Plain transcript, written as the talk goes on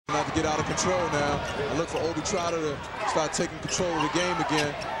to get out of control now. I look for Obi Trotter to start taking control of the game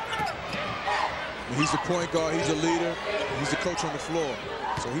again. And he's the point guard, he's a leader, he's the coach on the floor.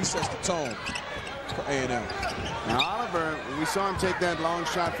 So he sets the tone for A&M. Now Oliver, we saw him take that long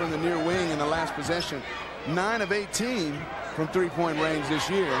shot from the near wing in the last possession. 9 of 18 from three-point range this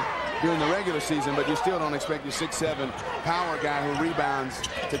year during the regular season, but you still don't expect your 6'7" power guy who rebounds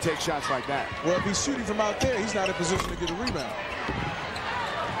to take shots like that. Well, if he's shooting from out there, he's not in position to get a rebound,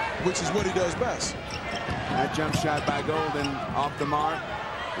 which is what he does best. That jump shot by Golden off the mark,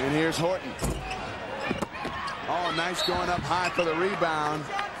 and here's Horton. Oh, nice going up high for the rebound.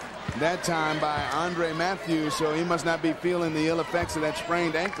 That time by Andre Matthews, so he must not be feeling the ill effects of that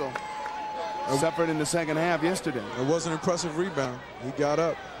sprained ankle. Suffered in the second half yesterday. It was an impressive rebound. He got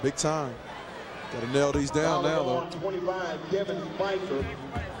up big time. Got to nail these down now, though. 25, Kevin Spicer.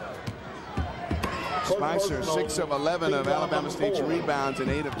 Spicer, 6 of 11 of Alabama State's rebounds and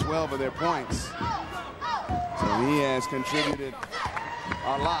 8 of 12 of their points. So he has contributed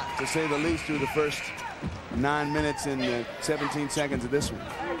a lot, to say the least, through the first 9 minutes and 17 seconds of this one.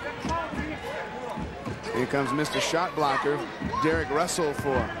 Here comes Mr. Shot Blocker, Derek Russell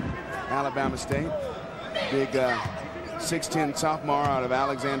for Alabama State. Big 6'10" sophomore out of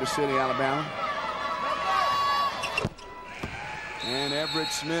Alexander City, Alabama. And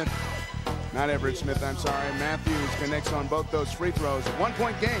Matthews connects on both those free throws.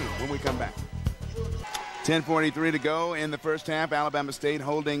 1-point game when we come back. 10:43 to go in the first half. Alabama State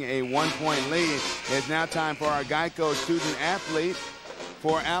holding a 1-point lead. It's now time for our Geico student athlete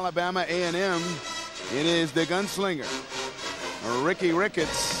for Alabama A&M. It is the gunslinger, Ricky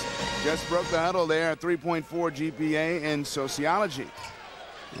Ricketts. Just broke the huddle there, 3.4 GPA in sociology.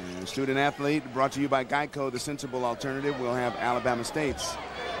 And student athlete brought to you by Geico, the sensible alternative. We'll have Alabama State's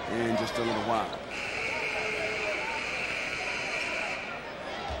in just a little while.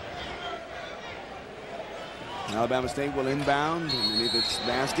 Alabama State will inbound underneath its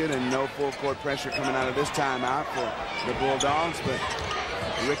basket, and no full court pressure coming out of this timeout for the Bulldogs, but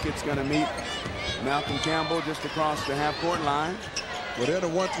Ricketts going to meet Malcolm Campbell just across the half-court line. Well, they're in a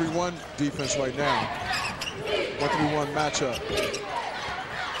 1-3-1 defense right now. 1-3-1 matchup.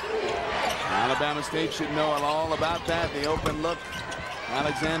 Alabama State should know all about that. The open look.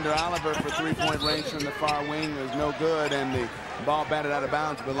 Alexander Oliver for three-point range from the far wing is no good, and the ball batted out of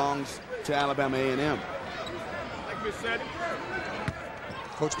bounds belongs to Alabama A&M. Like we said.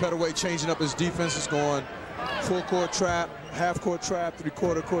 Coach Pettaway changing up his defense. Is going full court trap, half court trap,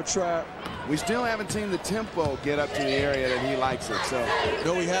 three-quarter court trap. We still haven't seen the tempo get up to the area that he likes it. So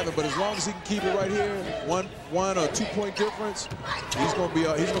no, we haven't. But as long as he can keep it right here, one or 2-point difference, he's gonna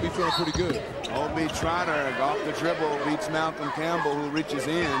be feeling pretty good. Obi Trotter off the dribble beats Malcolm Campbell, who reaches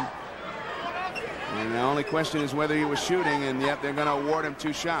in. And the only question is whether he was shooting, and yet they're going to award him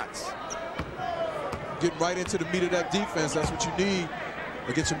 2 shots. Get right into the meat of that defense. That's what you need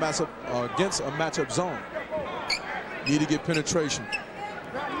against a matchup zone. Need to get penetration.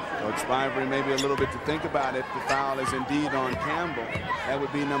 Coach Spivey maybe a little bit to think about if the foul is indeed on Campbell. That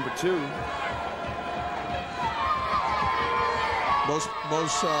would be number 2. Most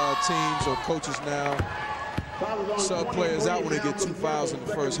teams or coaches now sub players out when they get 2 fouls in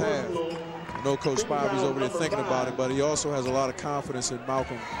the first half. I know Coach Spivey's over there thinking about it, but he also has a lot of confidence in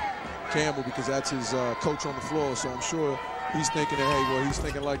Malcolm Campbell because that's his coach on the floor. So I'm sure he's thinking that, hey, well, he's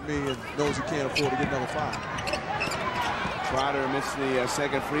thinking like me and knows he can't afford to get another foul. Trotter missed the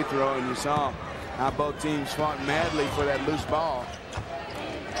second free throw, and you saw how both teams fought madly for that loose ball.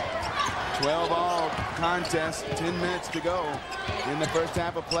 12-all contest, 10 minutes to go in the first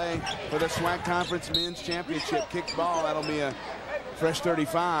half of play for the SWAC Conference Men's Championship. Kicked ball, that'll be a fresh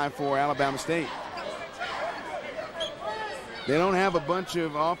 35 for Alabama State. They don't have a bunch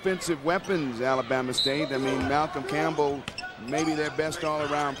of offensive weapons, Alabama State. I mean, Malcolm Campbell, maybe their best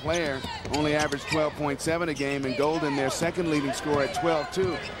all-around player, only averaged 12.7 a game, and Golden, their second leading scorer, at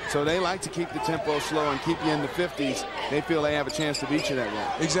 12-2. So they like to keep the tempo slow and keep you in the 50s. They feel they have a chance to beat you that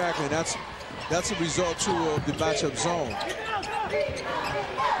way. Exactly. That's a result, too, of the matchup zone.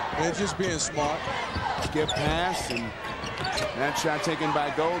 They're just being smart. Skip pass, and that shot taken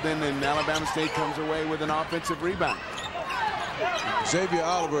by Golden, and Alabama State comes away with an offensive rebound. Xavier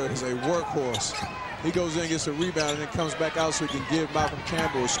Oliver is a workhorse. He goes in, gets a rebound, and then comes back out so he can give Malcolm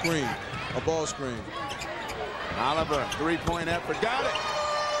Campbell a screen, a ball screen. Oliver, 3-point effort, got it.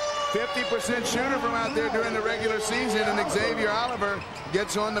 50% shooter from out there during the regular season, and Xavier Oliver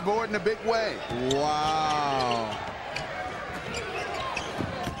gets on the board in a big way. Wow.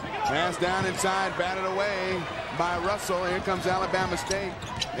 Pass down inside, batted away by Russell. Here comes Alabama State.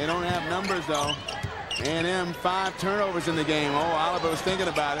 They don't have numbers, though. A&M 5 turnovers in the game. Oh, Oliver was thinking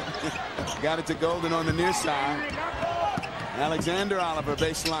about it. Got it to Golden on the near side. Alexander Oliver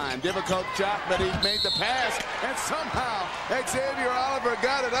baseline. Difficult shot, but he made the pass. And somehow Xavier Oliver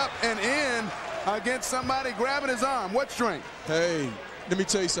got it up and in against somebody grabbing his arm. What strength? Hey, let me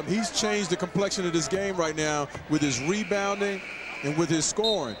tell you something. He's changed the complexion of this game right now with his rebounding and with his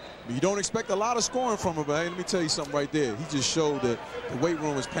scoring. You don't expect a lot of scoring from him, but hey, let me tell you something right there. He just showed that the weight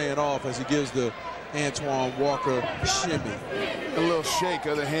room is paying off as he gives the Antoine Walker shimmy. A little shake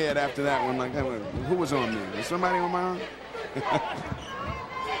of the head after that one. Like, who was on me? Was somebody on my arm?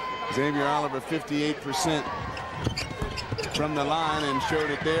 Xavier Oliver 58% from the line and showed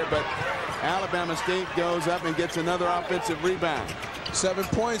it there, but Alabama State goes up and gets another offensive rebound. 7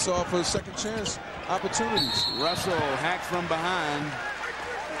 points off of second chance opportunities. Russell hacks from behind,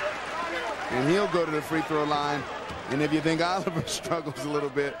 and he'll go to the free throw line. And if you think Oliver struggles a little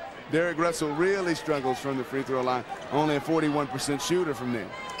bit, Derek Russell really struggles from the free throw line. Only a 41% shooter from there.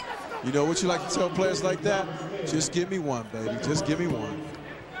 You know what you like to tell players like that? Just give me one, baby. Just give me one.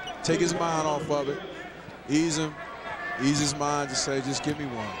 Take his mind off of it. Ease him. Ease his mind to say, just give me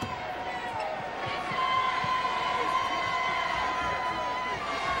one.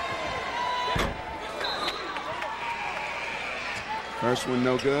 First one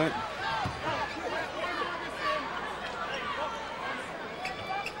no good.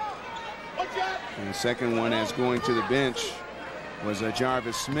 And the second one, as going to the bench, was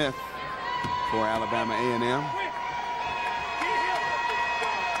Jarvis Smith for Alabama A&M.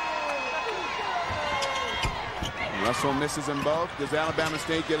 Russell misses them both. Does Alabama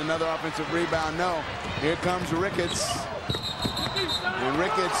State get another offensive rebound? No. Here comes Ricketts. And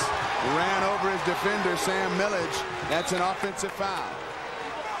Ricketts ran over his defender, Sam Millage. That's an offensive foul.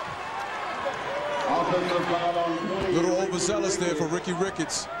 Little overzealous there for Ricky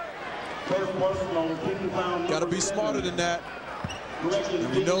Ricketts. Got to be smarter than that.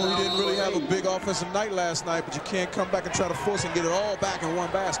 And we know he didn't really have a big offensive night last night, but you can't come back and try to force and get it all back in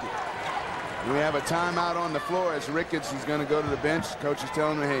one basket. We have a timeout on the floor as Ricketts is going to go to the bench. Coach is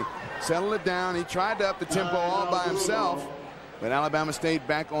telling him, hey, settle it down. He tried to up the tempo all by himself, but Alabama State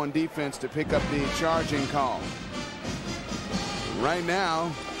back on defense to pick up the charging call. Right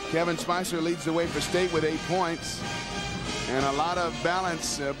now, Kevin Spicer leads the way for State with 8 points, and a lot of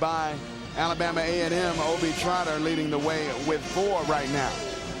balance by Alabama A&M. Obi Trotter leading the way with 4 right now.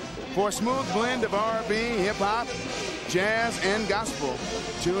 For a smooth blend of R&B, hip-hop, jazz, and gospel,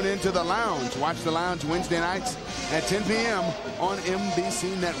 tune into The Lounge. Watch The Lounge Wednesday nights at 10 p.m. on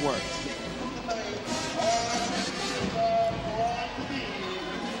NBC Network.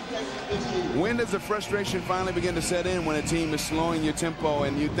 When does the frustration finally begin to set in when a team is slowing your tempo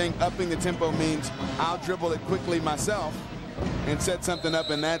and you think upping the tempo means I'll dribble it quickly myself and set something up,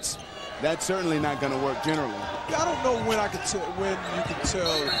 and that's certainly not going to work generally? I don't know when when you can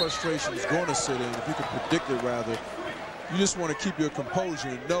tell the frustration is going to sit in, if you can predict it rather. You just want to keep your composure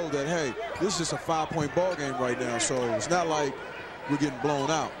and know that, hey, this is just a 5-point ball game right now, so it's not like we're getting blown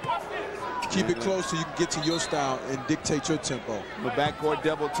out. Keep it close so you can get to your style and dictate your tempo. The backcourt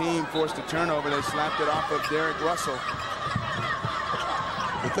double team forced a turnover. They slapped it off of Derek Russell.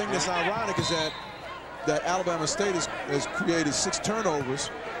 The thing that's ironic is that Alabama State has created 6 turnovers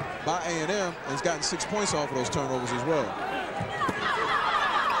by A&M and has gotten 6 points off of those turnovers as well.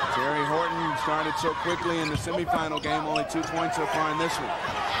 Terry Horton started so quickly in the semifinal game, only 2 points so far in this one.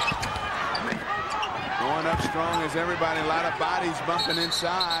 Going up strong as everybody, a lot of bodies bumping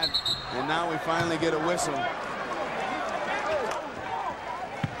inside, and now we finally get a whistle.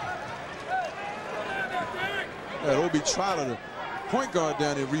 That Obi Trotter, the point guard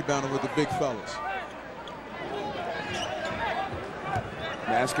down there, rebounding with the big fellas.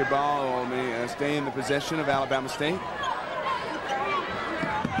 Basketball will stay in the possession of Alabama State.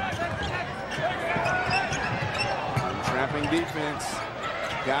 Trapping defense.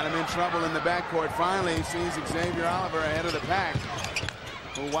 Got him in trouble in the backcourt. Finally, he sees Xavier Oliver ahead of the pack,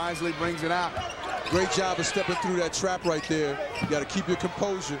 who wisely brings it out. Great job of stepping through that trap right there. You got to keep your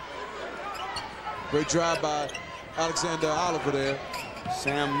composure. Great drive by Alexander Oliver there.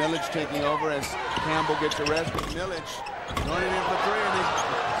 Sam Millage taking over as Campbell gets the rest, but Millage going in for 3, and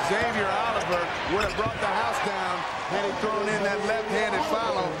Xavier Oliver would have brought the house down had he thrown in that left-handed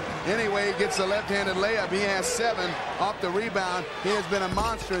follow. Anyway, he gets the left-handed layup. He has 7 off the rebound. He has been a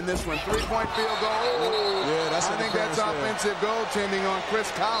monster in this one. 3-point field goal. Yeah, that's I think that's offensive goaltending on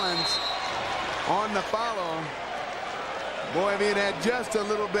Chris Collins on the follow. Boy, if he had just a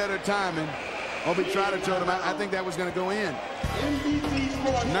little better timing, Obi Trotter told him, I think that was going to go in.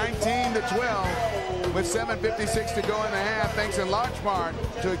 19-12 with 7:56 to go in the half, thanks in large part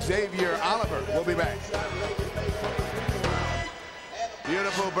to Xavier Oliver. We'll be back.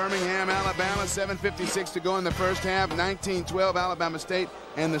 Beautiful Birmingham, Alabama, 7:56 to go in the first half, 19-12 Alabama State.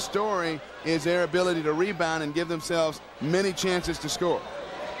 And the story is their ability to rebound and give themselves many chances to score.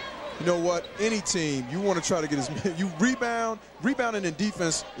 You know what? Any team, you want to try to get rebounding in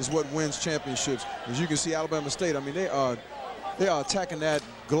defense is what wins championships. As you can see, Alabama State, I mean, they are attacking that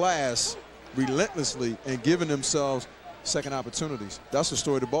glass relentlessly and giving themselves second opportunities. That's the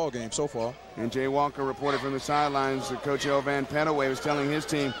story of the ball game so far. And Jay Walker reported from the sidelines that Coach El Van Pettaway was telling his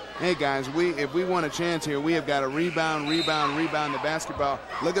team, hey guys, if we want a chance here, we have got to rebound the basketball.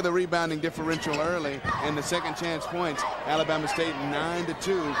 Look at the rebounding differential early and the second chance points. Alabama State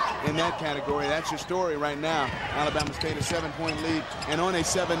 9-2 in that category. That's your story right now. Alabama State a 7-point lead and on a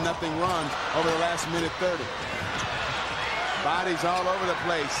 7-0 run over the last minute 30. Bodies all over the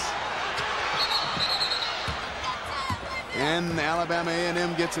place. And Alabama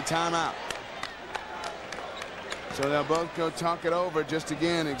A&M gets a timeout. So they'll both go talk it over. Just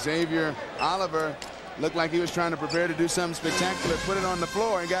again, Xavier Oliver looked like he was trying to prepare to do something spectacular, put it on the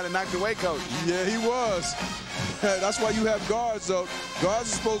floor and got it knocked away, Coach. Yeah, he was. That's why you have guards, though.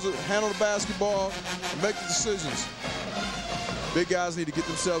 Guards are supposed to handle the basketball and make the decisions. Big guys need to get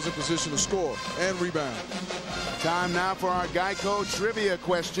themselves in position to score and rebound. Time now for our Geico trivia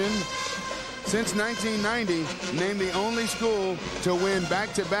question. Since 1990, named the only school to win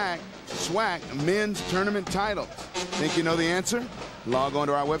back-to-back SWAC men's tournament titles. Think you know the answer? Log on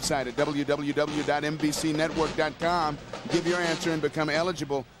to our website at www.mbcnetwork.com. Give your answer and become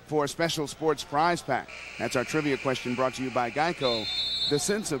eligible for a special sports prize pack. That's our trivia question brought to you by Geico, the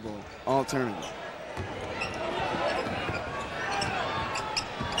sensible alternative.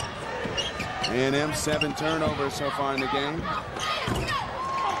 A&M 7 turnovers so far in the game.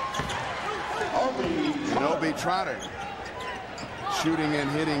 And Obi Trotter shooting and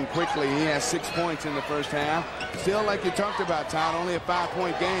hitting quickly. He has 6 points in the first half. Still, like you talked about, Todd, only a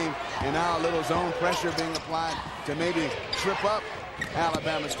 5-point game. And now a little zone pressure being applied to maybe trip up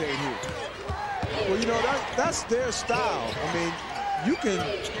Alabama State here. Well, you know, that's their style. I mean, you can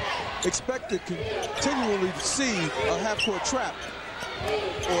expect to continually see a half-court trap.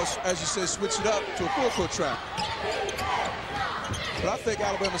 Or, as you say, switch it up to a full-court trap. But I think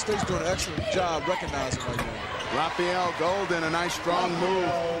Alabama State's doing an excellent job recognizing right now. Raphael Golden, a nice strong move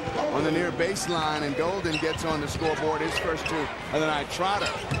on the near baseline, and Golden gets on the scoreboard his first 2 of the night. Trotter,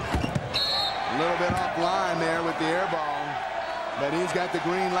 a little bit offline there with the air ball, but he's got the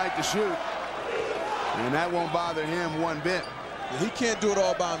green light to shoot, and that won't bother him one bit. He can't do it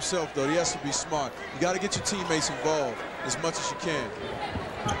all by himself, though. He has to be smart. You got to get your teammates involved as much as you can.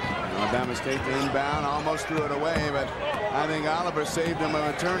 Alabama State to inbound, almost threw it away, but I think Oliver saved him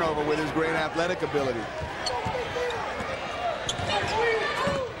a turnover with his great athletic ability.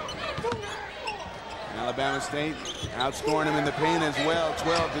 Alabama State outscoring him in the paint as well,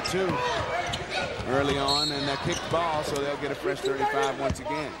 12-2 early on, and that kicked ball, so they'll get a fresh 35 once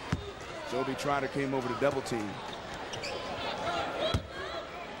again. So Obi Trotter came over to double team.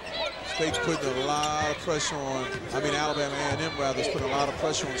 State's putting a lot of pressure on, Alabama A&M rather is putting a lot of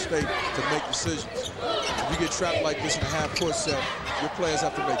pressure on State to make decisions. If you get trapped like this in a half-court set, your players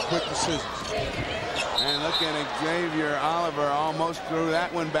have to make quick decisions. And look at Xavier Oliver, almost threw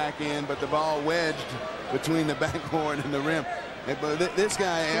that one back in, but the ball wedged between the backboard and the rim. But this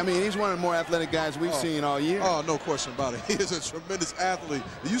guy, he's one of the more athletic guys we've seen all year. Oh, no question about it. He is a tremendous athlete.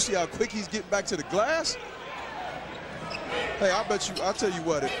 Do you see how quick he's getting back to the glass? Hey, I'll tell you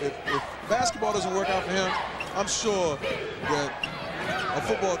what, if basketball doesn't work out for him, I'm sure that a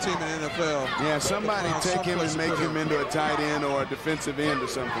football team in the NFL. Yeah, somebody take him and make him into a tight end or a defensive end or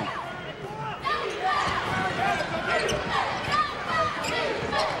something.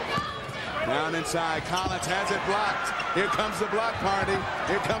 Down inside, Collins has it blocked. Here comes the block party.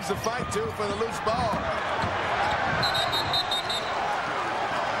 Here comes the fight, too, for the loose ball.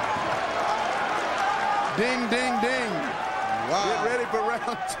 Ding, ding, ding. Wow. Get ready for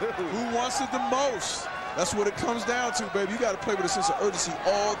round 2. Who wants it the most? That's what it comes down to, baby. You got to play with a sense of urgency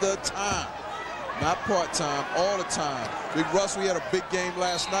all the time. Not part-time, all the time. Big Russ, we had a big game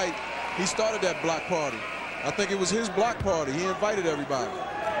last night. He started that block party. I think it was his block party. He invited everybody.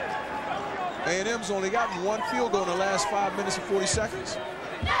 A&M's only gotten 1 field goal in the last 5 minutes and 40 seconds.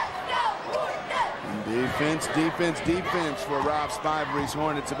 Defense, defense, defense for Rob Spivery's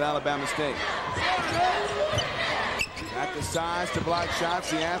Hornets of Alabama State. Got the size to block shots.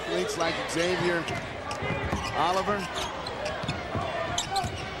 The athletes like Xavier Oliver.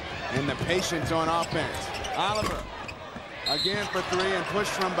 And the patience on offense. Oliver again for three, and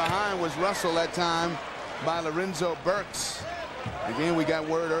pushed from behind was Russell that time by Lorenzo Burks. Again, we got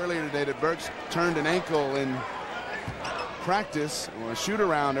word earlier today that Burks turned an ankle in practice, or a shoot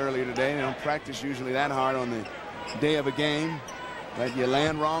around earlier today. They don't practice usually that hard on the day of a game, but you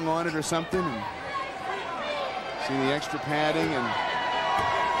land wrong on it or something, and see the extra padding and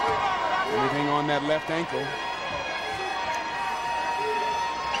everything on that left ankle.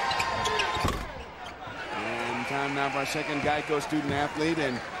 And time now for our second Geico student athlete,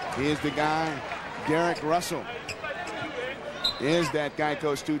 and he is the guy, Derek Russell. Is that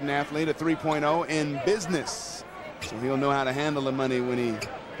Geico student athlete, a 3.0 in business. So he'll know how to handle the money when he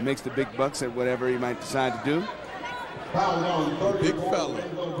makes the big bucks at whatever he might decide to do. Big fella.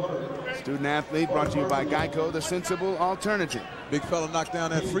 Student athlete brought to you by Geico, the sensible alternative. Big fella knocked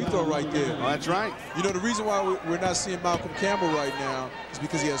down that free throw right there. Oh, that's right. You know, the reason why we're not seeing Malcolm Campbell right now is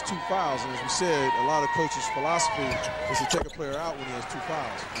because he has 2 fouls. And as we said, a lot of coaches' philosophy is to take a player out when he has 2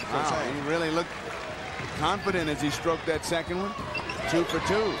 fouls. Wow, he really looked confident as he stroked that second one. 2 for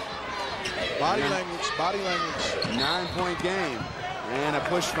 2. Body language, body language. 9-point game. And a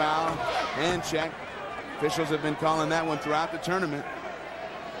push foul. Hand check. Officials have been calling that one throughout the tournament.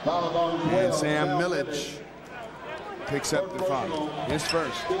 And Sam Millage picks up the foul. His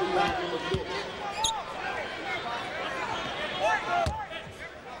first.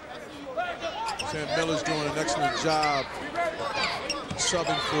 Sam Miller's doing an excellent job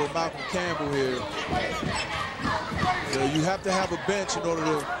subbing for Malcolm Campbell here. You have to have a bench in order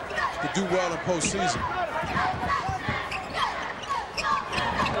to do well in postseason.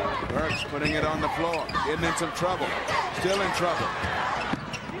 Burks putting it on the floor, getting in some trouble, still in trouble.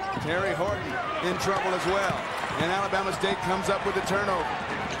 Terry Horton in trouble as well. And Alabama State comes up with a turnover.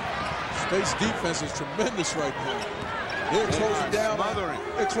 State's defense is tremendous right now. They're closing down.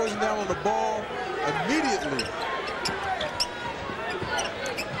 They're closing down on the ball immediately.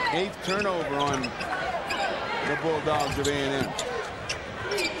 8th turnover on the Bulldogs of A&M.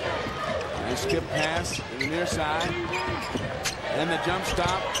 Nice skip pass to the near side. And the jump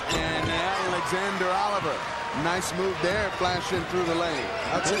stop, and Alexander Oliver. Nice move there, flashing through the lane.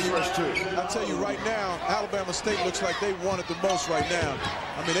 I'll tell you right now, Alabama State looks like they want it the most right now.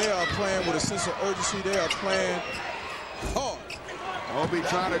 I mean, they are playing with a sense of urgency. They are playing hard. Obi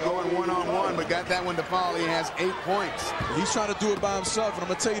trying to go in one-on-one, but got that one to fall. He has 8 points. He's trying to do it by himself, and I'm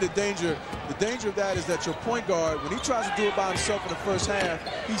going to tell you the danger. The danger of that is that your point guard, when he tries to do it by himself in the first half,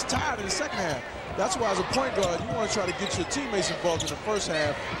 he's tired in the second half. That's why as a point guard, you want to try to get your teammates involved in the first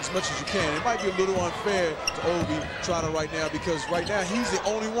half as much as you can. It might be a little unfair to Obi trying to right now, because right now he's the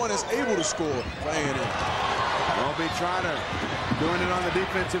only one that's able to score for A&M. Obi Trotter doing it on the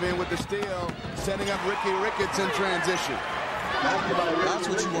defensive end with the steal, setting up Ricky Ricketts in transition. That's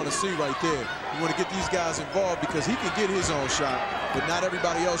what you want to see right there. You want to get these guys involved because he can get his own shot, but not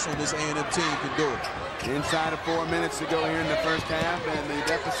everybody else on this A&M team can do it. Inside of 4 minutes to go here in the first half, and the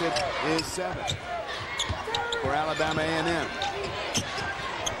deficit is 7 for Alabama A&M.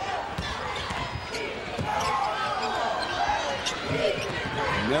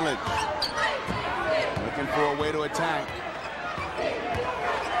 Millage looking for a way to attack.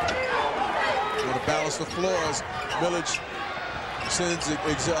 Want to balance the floors. Millage sends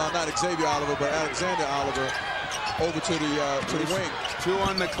not Xavier Oliver, but Alexander Oliver over to the wing. 2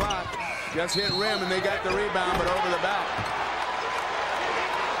 on the clock. Just hit rim, and they got the rebound, but over the back.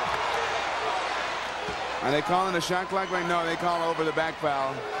 Are they calling a shot clock right now? No, they call over the back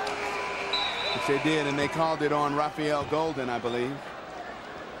foul, which they did, and they called it on Raphael Golden, I believe.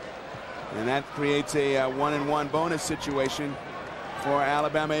 And that creates a 1-and-1 bonus situation for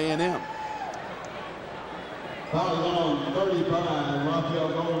Alabama A&M. Foul on 35, Raphael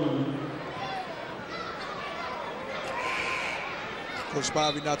Golden. Coach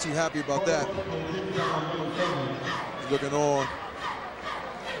Spivey not too happy about that. He's looking on.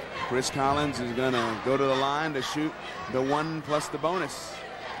 Chris Collins is going to go to the line to shoot the 1 plus the bonus.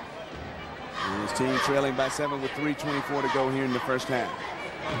 And his team trailing by 7 with 3:24 to go here in the first half.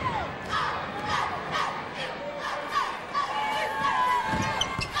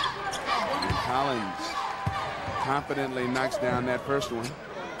 And Collins confidently knocks down that first one.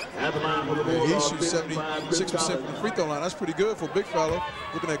 Yeah, he shoots 76% from the free throw line. That's pretty good for a big fella.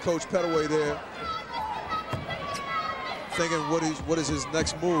 Looking at Coach Pettaway there, thinking what is his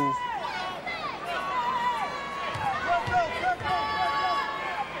next move.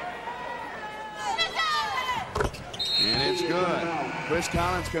 And it's good. Chris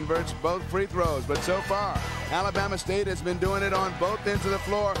Collins converts both free throws, but so far, Alabama State has been doing it on both ends of the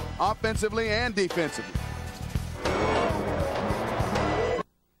floor, offensively and defensively.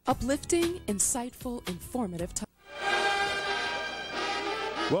 Uplifting, insightful, informative talk.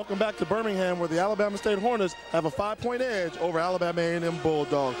 Welcome back to Birmingham, where the Alabama State Hornets have a 5-point edge over Alabama A&M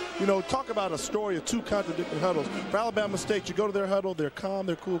Bulldogs. You know, talk about a story of two contradicting huddles. For Alabama State, you go to their huddle, they're calm,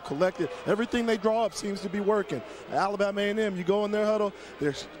 they're cool, collected. Everything they draw up seems to be working. Alabama A&M, you go in their huddle,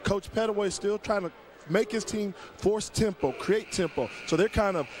 there's Coach Pettaway still trying to make his team force tempo, create tempo. So they're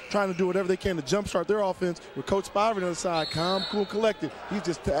kind of trying to do whatever they can to jumpstart their offense. With Coach Spivey on the side, calm, cool, collected. He's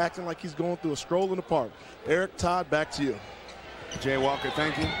just acting like he's going through a stroll in the park. Eric, Todd, back to you. Jay Walker,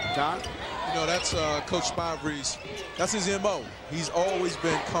 thank you. Todd? You know, that's Coach Spivey's, that's his M.O. He's always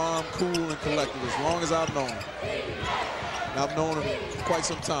been calm, cool, and collected as long as I've known him. And I've known him quite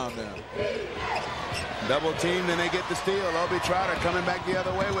some time now. Double team, then they get the steal. Obi Trotter coming back the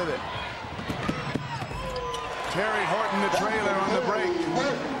other way with it. Terry Horton, the trailer on the break.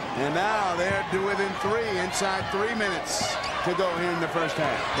 And now they're within 3, inside 3 minutes to go here in the first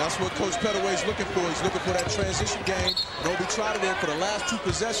half. That's what Coach Pettaway's looking for. He's looking for that transition game. And Obi Trotter there for the last 2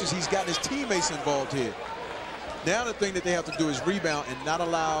 possessions. He's gotten his teammates involved here. Now the thing that they have to do is rebound and not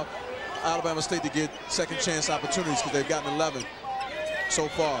allow Alabama State to get second chance opportunities, because they've gotten 11 so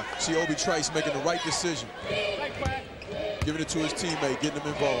far. See Obi Trice making the right decision. Giving it to his teammate, getting him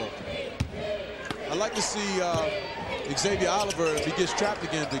involved. I'd like to see Xavier Oliver, if he gets trapped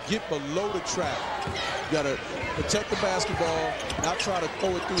again, to get below the trap. You got to protect the basketball, not try to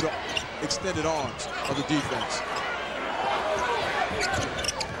throw it through the extended arms of the defense.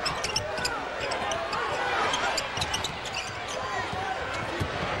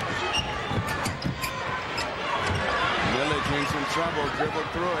 Millage in some trouble,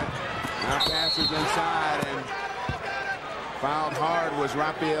 dribbled through it. Now passes inside, and fouled hard was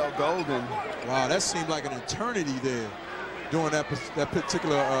Raphael Golden. Wow, that seemed like an eternity there during that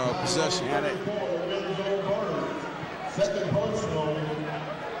particular possession.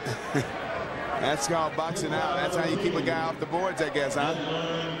 That's called boxing out. That's how you keep a guy off the boards, I guess, huh?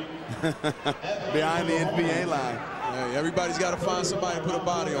 Behind the NBA line. Hey, everybody's got to find somebody to put a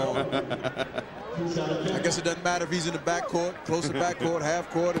body on. I guess it doesn't matter if he's in the backcourt, close to backcourt, half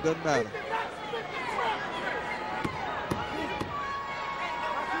court, it doesn't matter.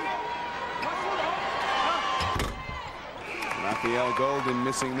 Raphael Golden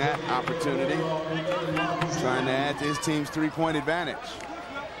missing that opportunity, trying to add to his team's 3-point advantage.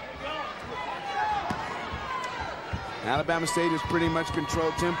 Alabama State has pretty much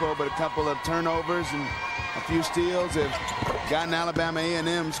controlled tempo, but a couple of turnovers and a few steals have gotten Alabama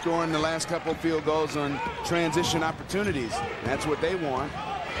A&M scoring the last couple field goals on transition opportunities. That's what they want.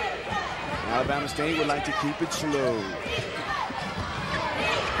 Alabama State would like to keep it slow.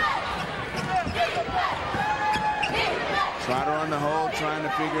 Trotter on the hole, trying to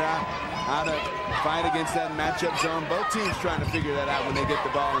figure out how to fight against that matchup zone. Both teams trying to figure that out when they get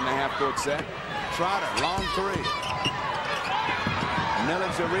the ball in the half-court set. Trotter, long 3.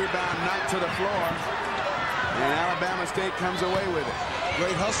 Millage a rebound, knocked to the floor, and Alabama State comes away with it.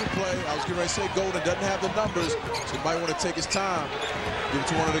 Great hustle play. I was getting ready to say Golden doesn't have the numbers, so he might want to take his time. Give it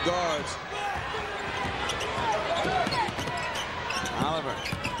to one of the guards. Oliver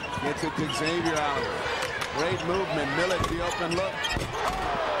gets it to Xavier Oliver. Great movement. Millage, the open look.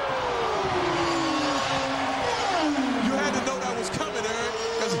 You had to know that was coming, Eric,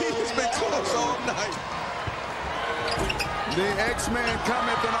 because he has been close all night. The X-Man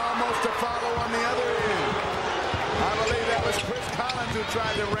cometh and almost a follow on the other end. I believe that was Chris Collins who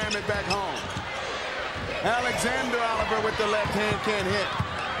tried to ram it back home. Alexander Oliver with the left hand can't hit.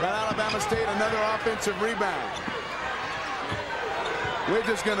 But Alabama State another offensive rebound. We're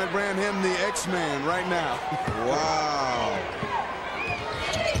just going to brand him the X-Man right now. Wow.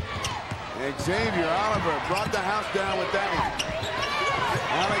 Xavier Oliver brought the house down with that one.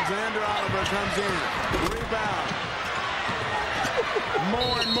 Alexander Oliver comes in. Rebound.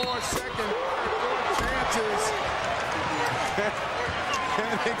 More and more second, third chances.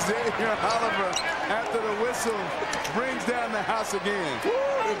 And Xavier Oliver, after the whistle, brings down the house again. Woo,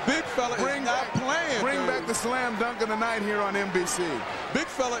 the big fella is not playing. Bring back the slam dunk of the night here on NBC. Big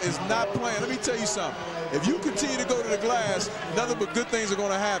fella is not playing. Let me tell you something. If you continue to go to the glass, nothing but good things are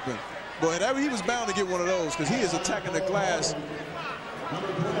going to happen. But he was bound to get one of those, because he is attacking the glass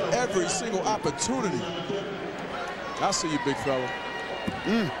every single opportunity. I see you, big fella.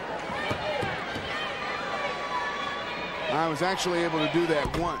 I was actually able to do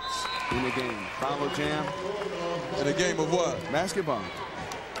that once in a game. Follow jam. In a game of what? Basketball.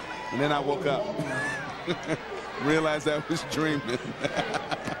 And then I woke up. Realized I was dreaming.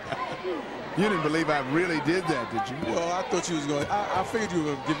 You didn't believe I really did that, did you? Well, I thought you was going. I figured you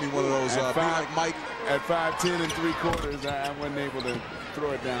were going to give me one of those. At like Mike. At 5'10" and 3/4, I wasn't able to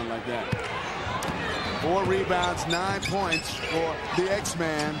throw it down like that. 4 rebounds, 9 points for the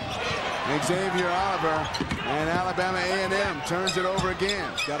X-Man, Xavier Oliver, and Alabama A&M turns it over again.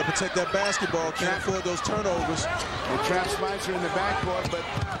 Got to protect that basketball. Can't afford those turnovers. They trap Spicer in the backcourt, but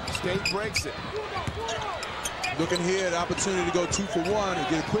State breaks it. Looking here at opportunity to go 2 for 1 and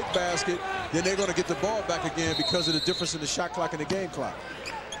get a quick basket. Then they're going to get the ball back again because of the difference in the shot clock and the game clock.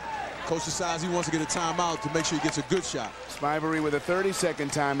 Coach decides he wants to get a timeout to make sure he gets a good shot. Spivery with a 30-second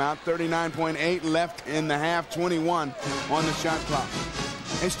timeout, 39.8 left in the half, 21 on the shot clock.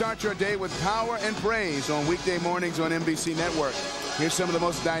 And start your day with power and praise on weekday mornings on NBC Network. Here's some of the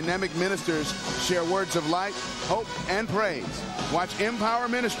most dynamic ministers share words of light, hope, and praise. Watch Empower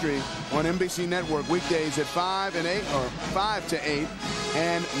Ministry on NBC Network weekdays at 5 to 8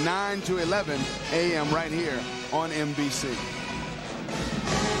 and 9 to 11 a.m. right here on NBC.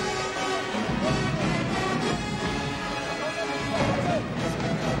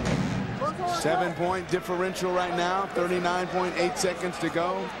 Seven-point differential right now, 39.8 seconds to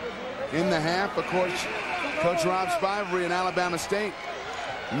go in the half. Of course, Coach Rob Spivery in Alabama State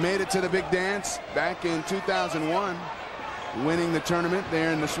made it to the big dance back in 2001, winning the tournament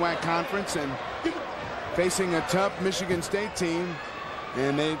there in the SWAC conference and facing a tough Michigan State team.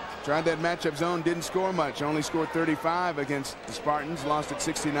 And they tried that matchup zone, didn't score much, only scored 35 against the Spartans, lost at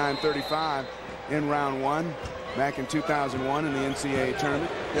 69-35 in round 1. Back in 2001 in the NCAA tournament.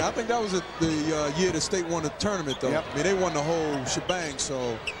 Yeah, I think that was the year the State won the tournament, though. Yep. I mean, they won the whole shebang,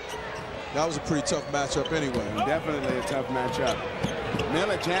 so that was a pretty tough matchup anyway. Definitely a tough matchup.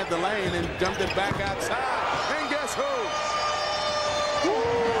 Millich had the lane and dumped it back outside. And guess who? Woo!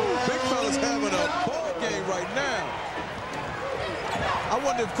 Big fella's having a ball game right now. I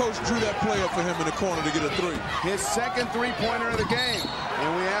wonder if Coach drew that play up for him in the corner to get a 3. His second three-pointer of the game.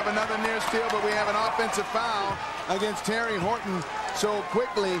 And we have another near steal, but we have an offensive foul against Terry Horton. So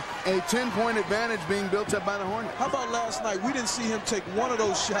quickly, a 10-point advantage being built up by the Hornets. How about last night? We didn't see him take one of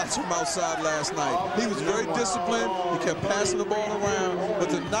those shots from outside last night. He was very disciplined. He kept passing the ball around. But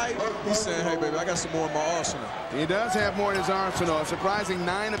tonight, he's saying, hey, baby, I got some more in my arsenal. He does have more in his arsenal. A surprising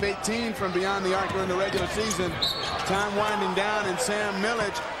 9 of 18 from beyond the arc during the regular season. Time winding down, and Sam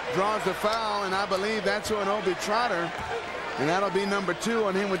Millich draws the foul, and I believe that's on Obi Trotter. And that'll be number 2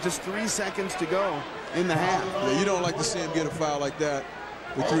 on him with just 3 seconds to go in the half. Yeah, you don't like to see him get a foul like that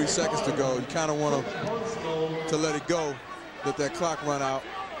with 3 seconds to go. You kind of want to let it go, let that clock run out.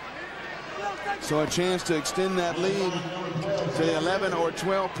 So a chance to extend that lead to the 11 or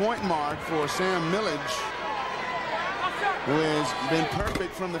 12-point mark for Sam Millich, who has been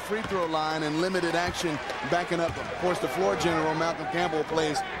perfect from the free throw line and limited action, backing up, of course, the floor general Malcolm Campbell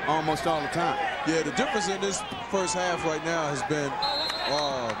plays almost all the time. Yeah, the difference in this first half right now has been,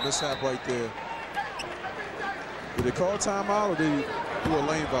 mishap right there. Did they call timeout or did he do a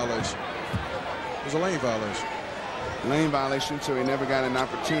lane violation? It was a lane violation. Lane violation, so he never got an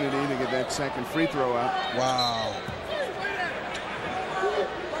opportunity to get that second free throw out. Wow.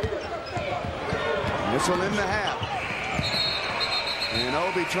 This will end the half. And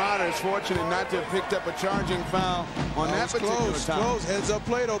Obi Trotter is fortunate not to have picked up a charging foul on that particular time. Close. Heads up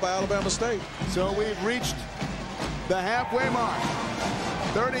play, though, by Alabama State. So we've reached the halfway mark.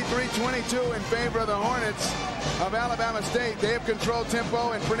 33-22 in favor of the Hornets of Alabama State. They have controlled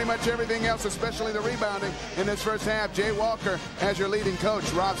tempo and pretty much everything else, especially the rebounding in this first half. Jay Walker as your leading coach.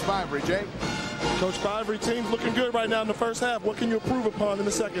 Rob Spivery. Jay? Coach Spivery, team's looking good right now in the first half. What can you improve upon in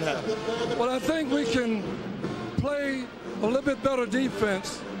the second half? Well, I think we can play a little bit better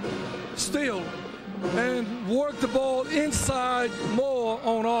defense still and work the ball inside more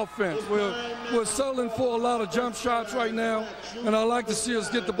on offense. We're settling for a lot of jump shots right now, and I like to see us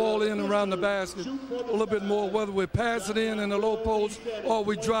get the ball in and around the basket a little bit more, whether we pass it in the low post or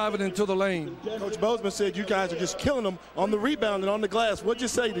we drive it into the lane. Coach Bozeman said you guys are just killing them on the rebound and on the glass. What'd you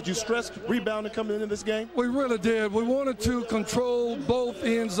say? Did you stress rebounding coming into this game? We really did. We wanted to control both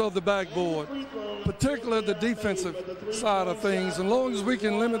ends of the backboard, particularly the defensive side of things. As long as we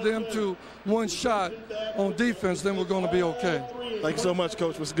can limit them to one shot on defense, then we're going to be okay. Thank you so much,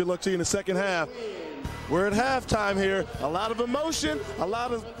 Coach. Good luck to you in the second half. We're at halftime here. A lot of emotion, a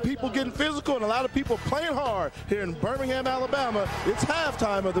lot of people getting physical, and a lot of people playing hard here in Birmingham, Alabama. It's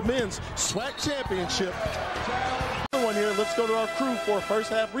halftime of the men's SWAC championship. One here. Let's go to our crew for a first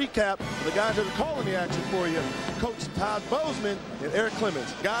half recap. The guys that are calling the action for you, Coach Todd Bozeman and Eric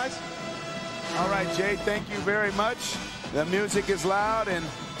Clemens. Guys. All right, Jay, thank you very much. The music is loud, and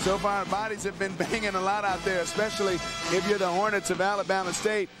so far bodies have been banging a lot out there, especially if you're the Hornets of Alabama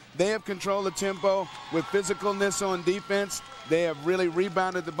State. They have controlled the tempo with physicalness on defense. They have really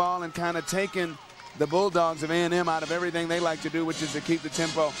rebounded the ball and kind of taken the Bulldogs of A&M out of everything they like to do, which is to keep the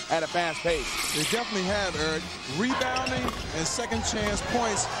tempo at a fast pace. They definitely have, Eric. Rebounding and second chance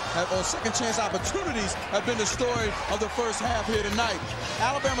points or second chance opportunities have been the story of the first half here tonight.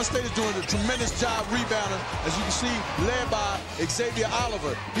 Alabama State is doing a tremendous job rebounding, as you can see, led by Xavier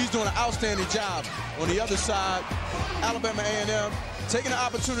Oliver. He's doing an outstanding job. On the other side, Alabama A&M taking the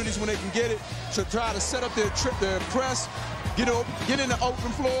opportunities when they can get it to try to set up their press, get in the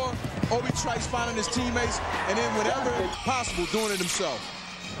open floor. Obi Trice finding his teammates, and then whenever possible, doing it himself.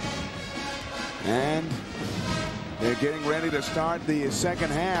 And they're getting ready to start the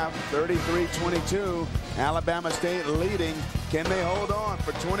second half, 33-22. Alabama State leading. Can they hold on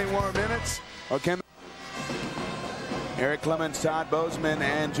for 20 more minutes, or can they? Eric Clemens, Todd Bozeman,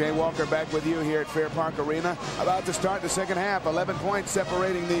 and Jay Walker back with you here at Fair Park Arena. About to start the second half. 11 points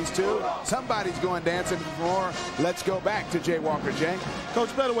separating these two. Somebody's going dancing for more. Let's go back to Jay Walker. Jay? Coach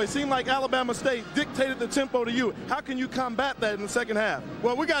Pettaway, seemed like Alabama State dictated the tempo to you. How can you combat that in the second half?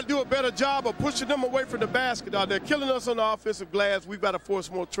 Well, we got to do a better job of pushing them away from the basket. They're killing us on the offensive glass. We've got to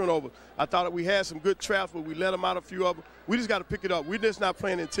force more turnover. I thought that we had some good traps, but we let them out a few of them. We just got to pick it up. We're just not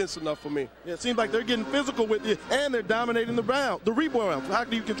playing intense enough for me. Yeah, it seems like they're getting physical with you, and they're dominating the rebound. How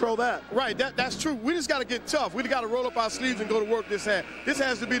do you control that? Right, that's true. We just got to get tough. We got to roll up our sleeves and go to work this half. This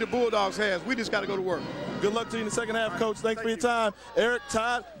has to be the Bulldogs' half. We just got to go to work. Good luck to you in the second half, Coach. Thanks for your time. Eric,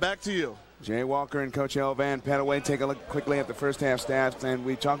 Todd, back to you. Jay Walker and Coach Elvan Pettaway take a look quickly at the first half stats, and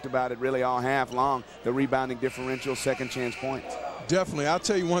we talked about it really all half long, the rebounding differential, second chance points. Definitely. I'll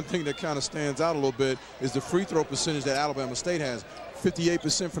tell you one thing that kind of stands out a little bit is the free throw percentage that Alabama State has,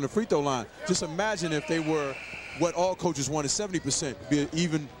 58% from the free throw line. Just imagine if they were what all coaches wanted, 70%, be an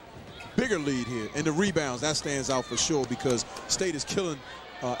even bigger lead here. And the rebounds, that stands out for sure because State is killing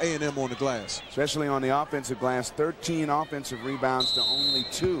A&M on the glass. Especially on the offensive glass, 13 offensive rebounds to only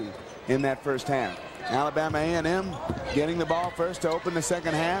 2 in that first half. Alabama A&M getting the ball first to open the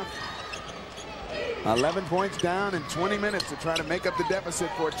second half. 11 points down in 20 minutes to try to make up the deficit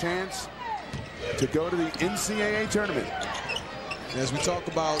for a chance to go to the NCAA tournament. As we talk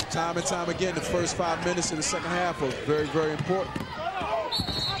about time and time again, the first 5 minutes of the second half are very, very important.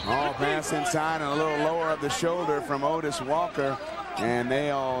 All pass inside and a little lower of the shoulder from Otis Walker, and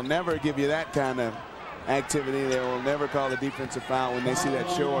they'll never give you that kind of activity. They will never call a defensive foul when they see that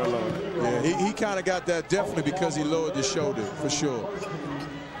shoulder load. Yeah, he kind of got that definitely because he lowered the shoulder, for sure.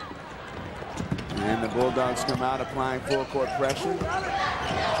 And the Bulldogs come out applying full court pressure.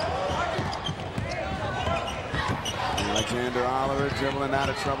 Alexander Oliver dribbling out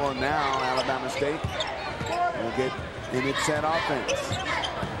of trouble. Now Alabama State will get in its set offense.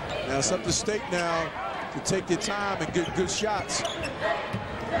 Now it's up to State now to take their time and get good shots.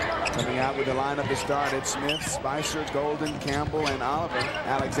 Coming out with the lineup to start, it's Smith, Spicer, Golden, Campbell, and Oliver.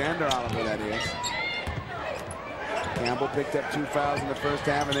 Alexander Oliver, that is. Campbell picked up 2 fouls in the first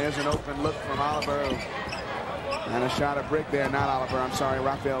half, and there's an open look from Oliver. And a shot of brick there, not Oliver, I'm sorry,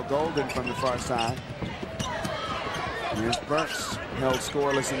 Raphael Golden from the far side. Here's Burks, held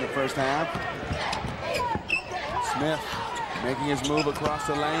scoreless in the first half. Smith making his move across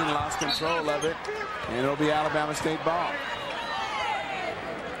the lane, lost control of it, and it'll be Alabama State ball.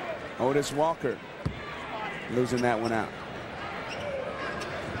 Otis Walker losing that one out.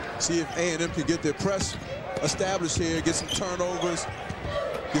 See if A&M can get their press established here, get some turnovers,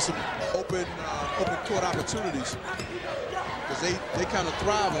 get some open court opportunities, because they kind of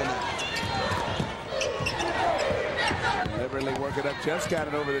thrive on that. Deliberately work it up, just got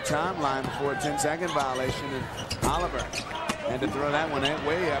it over the timeline before a 10-second violation, and Oliver had to throw that one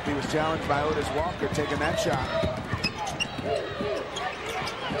way up. He was challenged by Otis Walker taking that shot.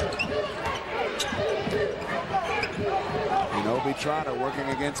 And Obi Trotter working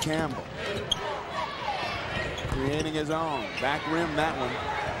against Campbell. Creating his own. Back rim, that one.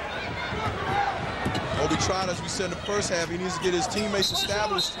 Obi Trotter, as we said in the first half, he needs to get his teammates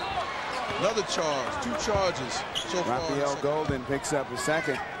established. Another charge, 2 charges so far. Raphael Golden picks up the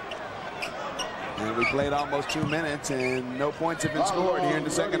second. And we played almost 2 minutes, and no points have been scored here in the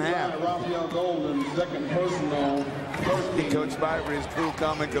second half. Raphael Golden, second personal. Coach Spiver is cool,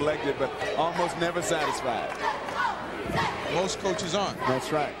 calm, and collected, but almost never satisfied. Most coaches aren't.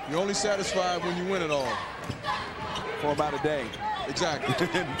 That's right. You're only satisfied when you win it all. For about a day. Exactly.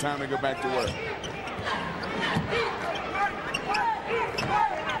 Time to go back to work.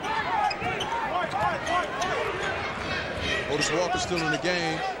 Otis Walker's still in the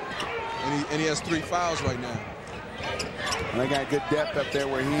game, and he has 3 fouls right now. They got good depth up there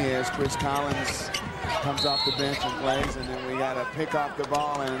where he is. Chris Collins comes off the bench and plays, and then we got to pick off the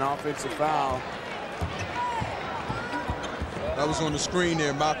ball and an offensive foul. That was on the screen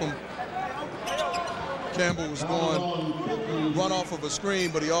there. Malcolm Campbell was going run off of a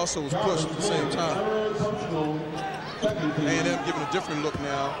screen, but he also was pushed at the same time. A&M giving a different look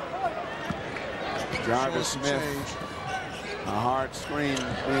now. Jarvis Smith, a hard screen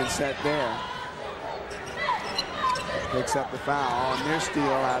being set there. Picks up the foul on near steal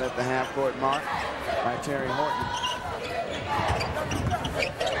out at the half-court mark by Terry Horton.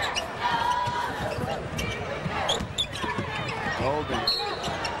 Golden.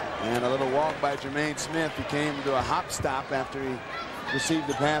 And a little walk by Jermaine Smith. He came to a hop stop after he received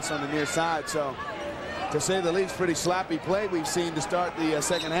the pass on the near side. So, to say the least, pretty sloppy play we've seen to start the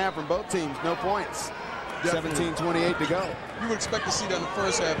second half from both teams. No points. 17:28 to go. You would expect to see that in the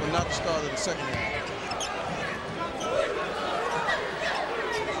first half, but not the start of the second half.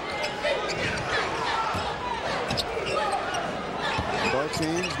 Both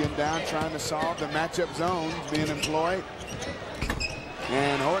teams getting down, trying to solve the matchup zones being employed.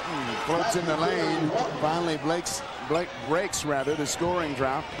 And Horton floats in the lane. Finally, Blake breaks the scoring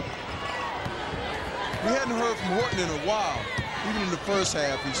drought. We hadn't heard from Horton in a while. Even in the first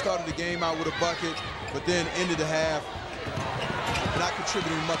half, he started the game out with a bucket, but then ended the half not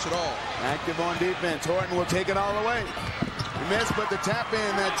contributing much at all. Active on defense. Horton will take it all away. He missed, but the tap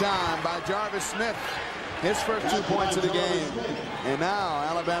in that time by Jarvis Smith. His first 2 points of the game. And now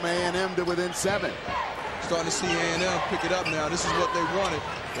Alabama A&M to within 7. Starting to see A&M pick it up now. This is what they wanted.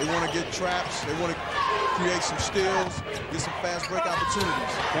 They want to get traps. They want to create some steals, get some fast break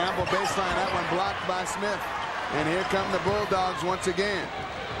opportunities. Campbell baseline, that one blocked by Smith. And here come the Bulldogs once again.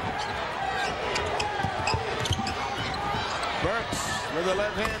 Burks with the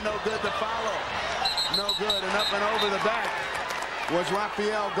left hand, no good to follow. No good, and up and over the back was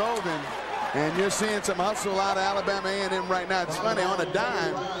Raphael Golden. And you're seeing some hustle out of Alabama A&M right now. It's funny, on a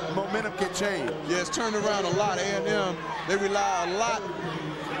dime, momentum can change. Yeah, it's turned around a lot. A&M, they rely a lot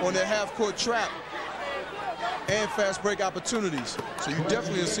on their half-court trap and fast break opportunities. So you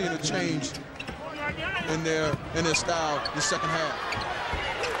definitely are seeing a change in their style this second half.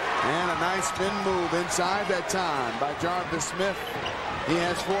 And a nice spin move inside that time by Jarvis Smith. He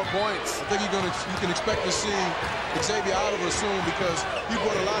has 4 points. I think you can expect to see Xavier Oliver soon because he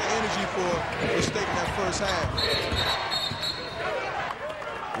brought a lot of energy for State in that first half.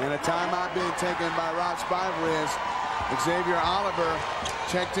 And a timeout being taken by Rob Spiver as Xavier Oliver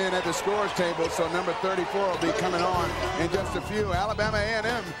checked in at the scores table, so number 34 will be coming on in just a few. Alabama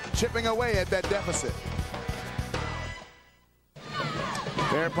A&M chipping away at that deficit.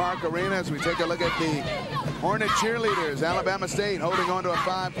 Bear Park Arena as we take a look at the Hornet cheerleaders. Alabama State holding on to a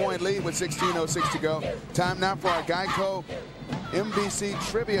 5-point lead with 16:06 to go. Time now for our Geico MVC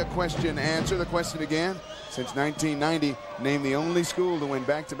trivia question answer. The question again, since 1990, name the only school to win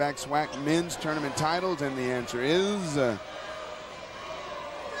back-to-back SWAC men's tournament titles, and the answer is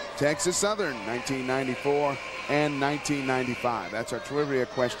Texas Southern, 1994 and 1995. That's our trivia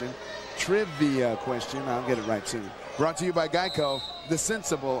question. I'll get it right soon. Brought to you by Geico, the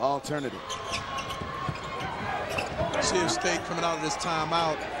sensible alternative. See if State coming out of this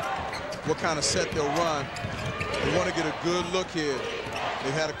timeout, what kind of set they'll run. They want to get a good look here.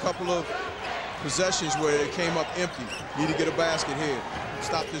 They've had a couple of possessions where they came up empty. Need to get a basket here.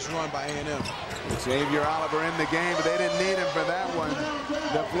 Stop this run by A&M. Xavier Oliver in the game, but they didn't need him for that one.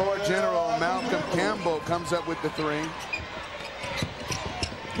 The floor general, Malcolm Campbell, comes up with the 3.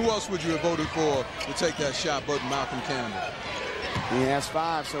 Who else would you have voted for to take that shot but Malcolm Campbell? He has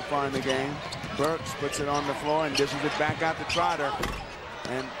 5 so far in the game. Burks puts it on the floor and dishes it back out to Trotter.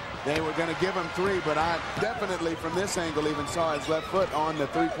 And they were going to give him 3, but I definitely from this angle even saw his left foot on the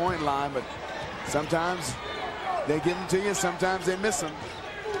 3-point line. But sometimes they give them to you, sometimes they miss them.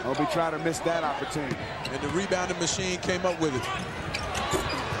 Obi Trotter missed that opportunity. And the rebounding machine came up with it.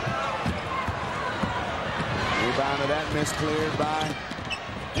 Rebound of that miss cleared by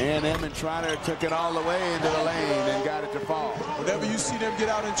A&M, and Trotter took it all the way into the lane and got it to fall. Whenever you see them get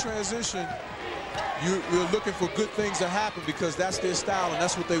out in transition, you're looking for good things to happen because that's their style and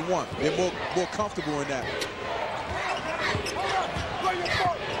that's what they want. They're more comfortable in that.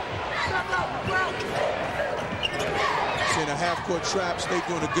 Seeing a half-court trap, State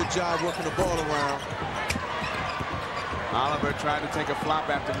doing a good job working the ball around. Oliver tried to take a flop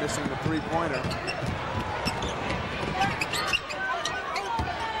after missing the 3-pointer.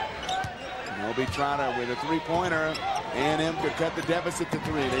 Obi Trotter with a 3-pointer. A&M could cut the deficit to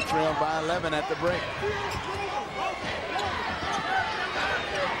 3. They trailed by 11 at the break.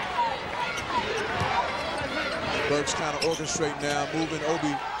 Burks kind of orchestrating now, moving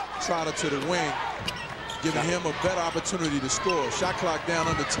Obi Trotter to the wing, giving him a better opportunity to score. Shot clock down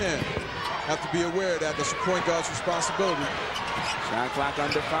under 10. Have to be aware of that. That's a point guard's responsibility. Shot clock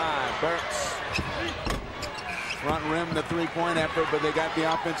under 5. Burks Front rim the three-point effort, but they got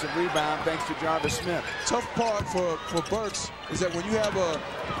the offensive rebound thanks to Jarvis Smith. Tough part for Burks is that when you have a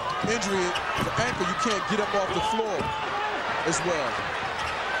injury to the ankle, you can't get up off the floor as well.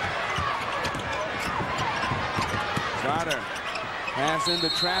 Trotter pass into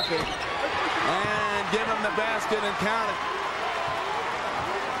traffic and give him the basket and count it.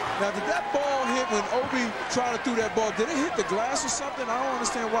 Now, did that ball hit when Obi tried to throw that ball? Did it hit the glass or something? I don't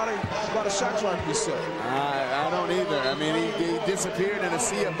understand why the shot clock was set. I don't either. I mean, he disappeared in a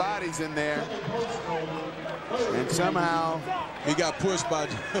sea of bodies in there, and somehow he got pushed by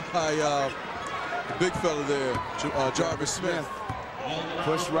the big fella there, Jarvis Smith.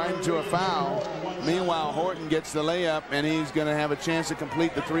 Pushed right into a foul. Meanwhile, Horton gets the layup, and he's going to have a chance to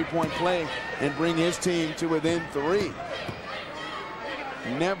complete the three-point play and bring his team to within 3.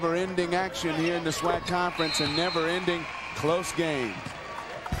 Never-ending action here in the SWAC conference and never-ending close games.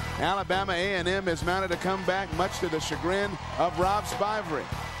 Alabama A&M has mounted a comeback much to the chagrin of Rob Spivey.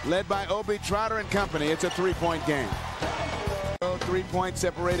 Led by Obi, Trotter and company, it's a three-point game. 3-point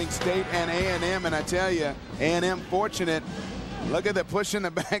separating State and A&M, and I tell you, A&M fortunate. Look at the push in the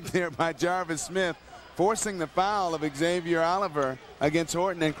back there by Jarvis Smith, forcing the foul of Xavier Oliver against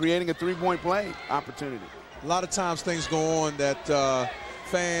Horton and creating a three-point play opportunity. A lot of times things go on that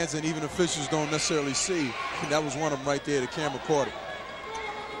fans and even officials don't necessarily see. That was one of them right there. The camera caught it.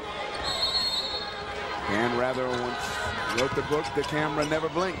 And rather once wrote the book, the camera never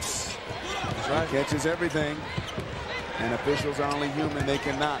blinks. That's right. It catches everything. And officials are only human. They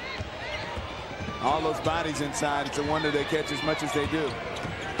cannot. All those bodies inside, it's a wonder they catch as much as they do.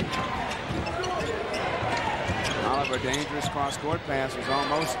 Oliver, dangerous cross-court pass, was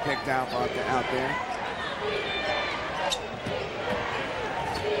almost picked out there.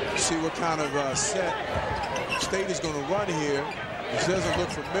 See what kind of set State is going to run here. This doesn't look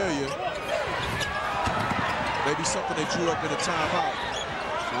familiar. Maybe something they drew up in a timeout.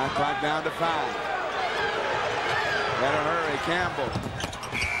 Shot clock down to 5. Better hurry, Campbell.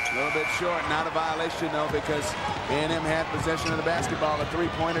 A little bit short, not a violation though, because A&M had possession of the basketball. A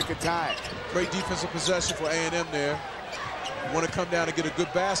three-pointer could tie it. Great defensive possession for A&M there. You want to come down and get a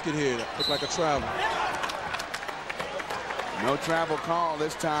good basket here. Look like a travel. No travel call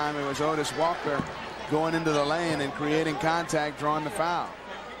this time. It was Otis Walker going into the lane and creating contact, drawing the foul.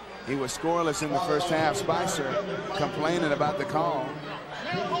 He was scoreless in the first half. Spicer complaining about the call.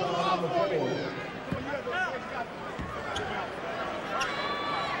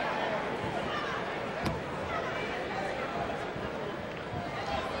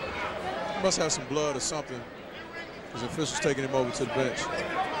 Must have some blood or something, because the official's taking him over to the bench.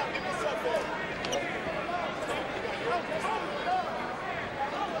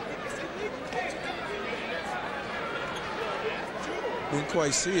 Didn't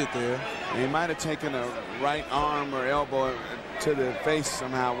quite see it there. He might have taken a right arm or elbow to the face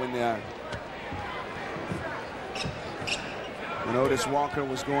somehow when Otis Walker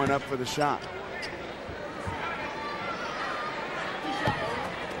was going up for the shot.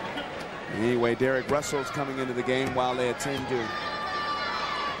 Anyway, Derek Russell's coming into the game while they attend to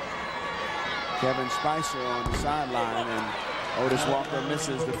Kevin Spicer on the sideline, and Otis Walker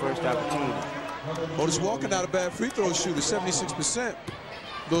misses the first opportunity. Otis Walker not a bad free throw shooter, 76%. A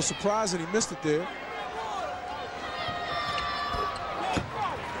little surprising he missed it there.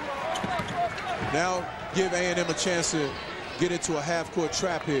 Now give A&M a chance to get into a half-court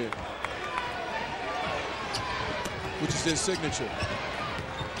trap here, which is their signature.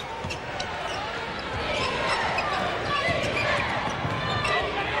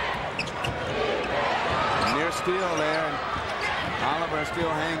 Steal there, and Oliver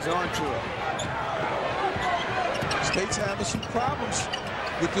still hangs on to it. State's having some problems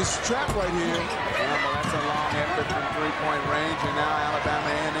with this trap right here. Yeah, well, that's a long effort from three-point range, and now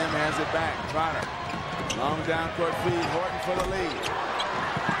Alabama A&M has it back. Trotter, long down-court feed, Horton for the lead.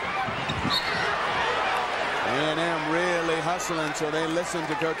 A&M really hustling, so they listen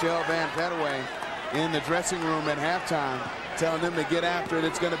to Coach L. Van Pettaway in the dressing room at halftime, telling them to get after it.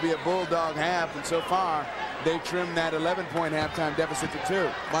 It's going to be a bulldog half, and so far, they've trimmed that 11-point halftime deficit to 2.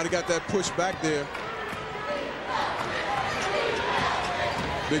 Might have got that push back there.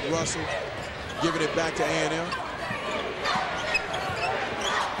 Big Russell giving it back to A&M.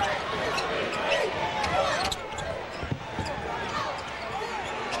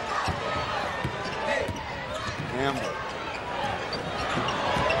 Campbell.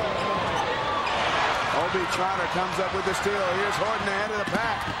 Obi Trotter comes up with the steal. Here's Horton ahead of the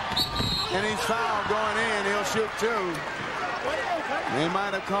pack. And he's fouled going in. He'll shoot 2. They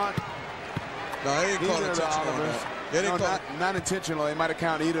might have caught. No, he ain't caught a touch on that. Yeah, no, not intentional. They might have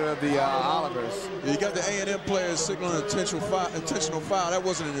counted either of the Olivers. Yeah, you got the A&M players signaling an intentional foul. That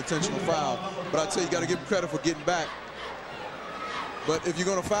wasn't an intentional foul. But I tell you, you got to give him credit for getting back. But if you're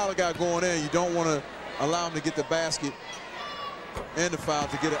going to foul a guy going in, you don't want to allow him to get the basket and the foul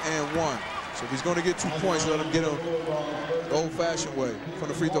to get an and one. So if he's going to get 2 points, let him get him the old-fashioned way from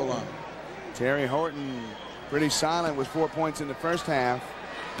the free throw line. Terry Horton pretty silent with 4 points in the first half.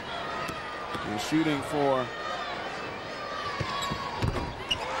 He's shooting for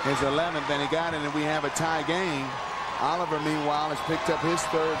his 11th, and he got it, and we have a tie game. Oliver, meanwhile, has picked up his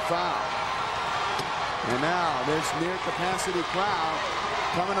 3rd foul. And now this near-capacity crowd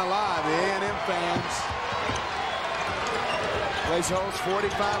coming alive. The A&M fans. Place holds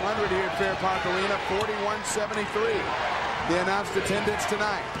 4,500 here at Fair Park Arena, 41-73. The announced attendance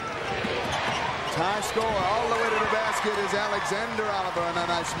tonight. Tie score all the way to the basket is Alexander Oliver on a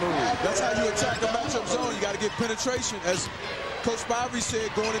nice move. That's how you attack the matchup zone. You got to get penetration. As Coach Spivey said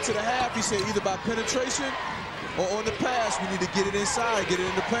going into the half, he said either by penetration or on the pass, we need to get it inside, get it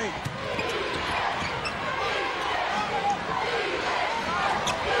in the paint.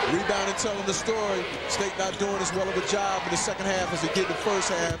 Rebounding, telling the story. State not doing as well of a job in the second half as they did in the first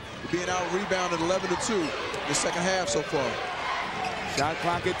half. Being out rebounded 11-2 in the second half so far. Shot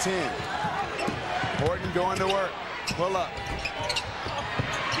clock at 10. Horton going to work. Pull up.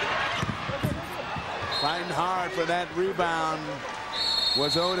 Fighting hard for that rebound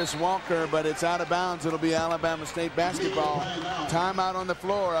was Otis Walker, but it's out of bounds. It'll be Alabama State basketball. Timeout on the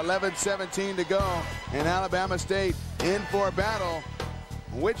floor. 11:17 to go. And Alabama State in for a battle.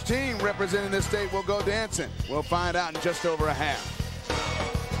 Which team representing this state will go dancing? We'll find out in just over a half.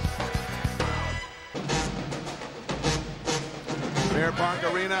 Fair Park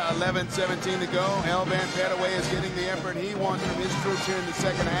Arena, 11:17 to go. El Van Petaway is getting the effort he wants from his troops here in the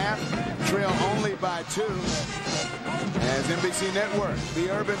second half. Trail only by 2. As NBC Network, the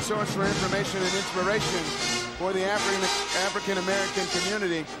urban source for information and inspiration for the African-American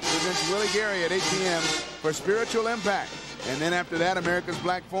community, presents Willie Gary at 8 p.m. for Spiritual Impact. And then after that, America's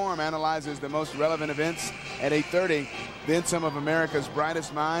Black Forum analyzes the most relevant events at 8:30. Then some of America's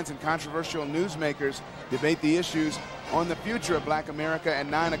brightest minds and controversial newsmakers debate the issues on the future of Black America at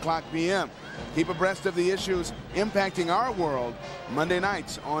 9 o'clock p.m. Keep abreast of the issues impacting our world Monday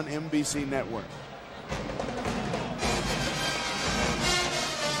nights on NBC Network.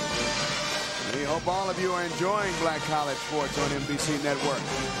 We hope all of you are enjoying Black College Sports on NBC Network.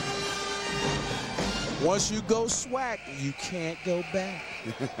 Once you go SWAC, you can't go back.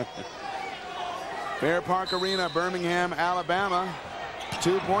 Fair Park Arena, Birmingham, Alabama.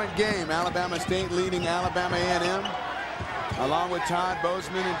 2-point game. Alabama State leading Alabama A&M. Along with Todd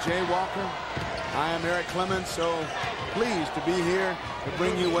Bozeman and Jay Walker. I am Eric Clemens, so pleased to be here to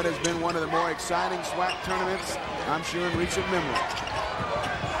bring you what has been one of the more exciting SWAC tournaments, I'm sure, in recent memory.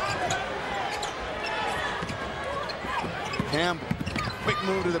 Campbell, quick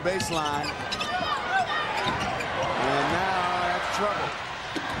move to the baseline. And now that's trouble.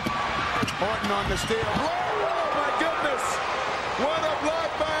 Horton on the steal. Oh, my goodness. What a block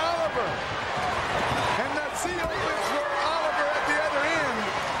by Oliver. And that sea opens for Oliver at the other end.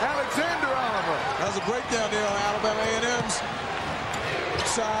 Alexander Oliver. That was a breakdown there on Alabama A&M's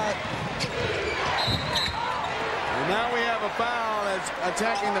side. And now we have a foul as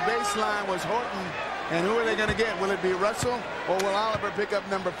attacking the baseline was Horton. And who are they going to get? Will it be Russell or will Oliver pick up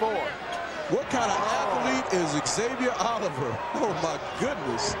number 4? What kind of athlete is Xavier Oliver? Oh, my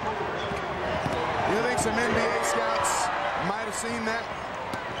goodness. You think some NBA scouts might have seen that?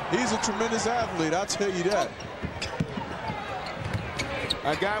 He's a tremendous athlete, I'll tell you that.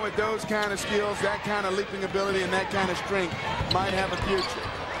 A guy with those kind of skills, that kind of leaping ability, and that kind of strength might have a future.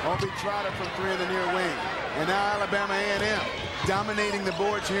 Obi Trotter from 3 in the near wing. And now Alabama A&M dominating the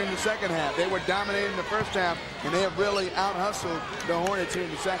boards here in the second half. They were dominating the first half, and they have really out-hustled the Hornets here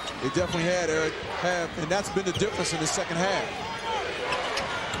in the second. They definitely had, Eric, and that's been the difference in the second half.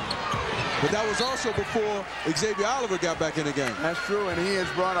 But that was also before Xavier Oliver got back in the game. That's true, and he has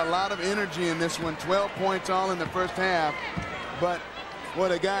brought a lot of energy in this one. 12 points all in the first half. But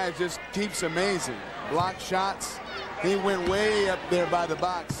what a guy just keeps amazing. Block shots. He went way up there by the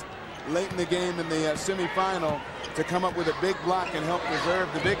box late in the game in the semifinal to come up with a big block and help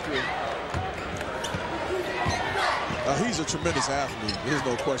preserve the victory. He's a tremendous athlete. There's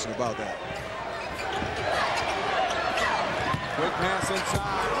no question about that. Quick pass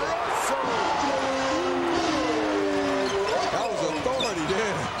inside. That was authority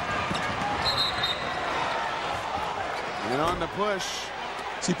there. And on the push.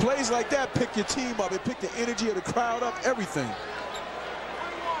 See, plays like that pick your team up. It pick the energy of the crowd up, everything.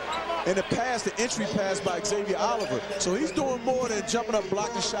 and the pass, the entry pass by Xavier Oliver. So he's doing more than jumping up,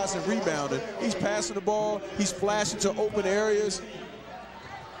 blocking shots, and rebounding. He's passing the ball. He's flashing to open areas.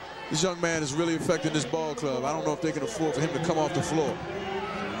 This young man is really affecting this ball club. I don't know if they can afford for him to come off the floor.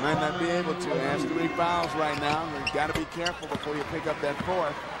 Might not be able to. He has 3 fouls right now. You've got to be careful before you pick up that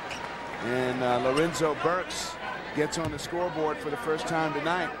 4th. And Lorenzo Burks gets on the scoreboard for the first time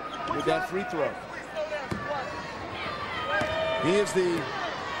tonight with that free throw. He is the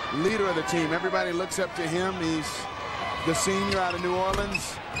leader of the team. Everybody looks up to him. He's the senior out of New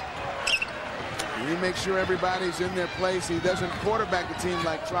Orleans. He makes sure everybody's in their place. He doesn't quarterback the team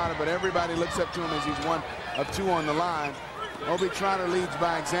like Trotter, but everybody looks up to him as he's 1 of 2 on the line. Obi Trotter leads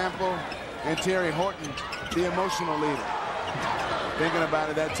by example, and Terry Horton, the emotional leader. Thinking about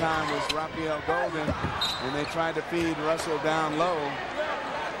it, that time was Raphael Golden, and they tried to feed Russell down low,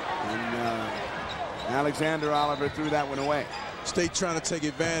 and Alexander Oliver threw that one away. State trying to take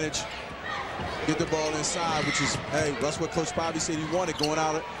advantage, get the ball inside, which is, hey, that's what Coach Bobby said he wanted going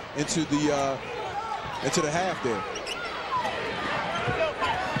out into the half there.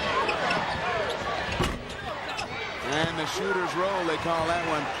 And the shooter's roll, they call that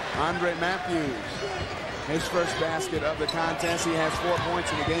one. Andre Matthews, his first basket of the contest. He has 4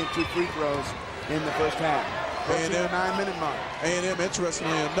 points in the game, 2 free throws in the first half. A&M 9-minute mark. A&M,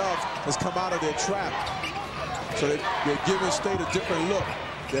 interestingly enough, has come out of their trap. So they're giving State a different look.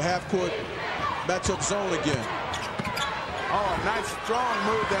 The half-court matchup zone again. Oh, a nice strong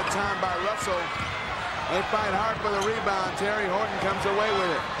move that time by Russell. They fight hard for the rebound. Terry Horton comes away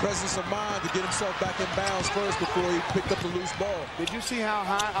with it. Presence of mind to get himself back in bounds first before he picked up the loose ball. Did you see how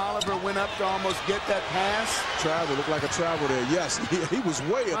high Oliver went up to almost get that pass? Travel, looked like a travel there. Yes, he was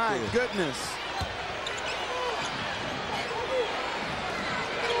way up there. My goodness.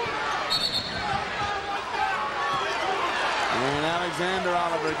 And Alexander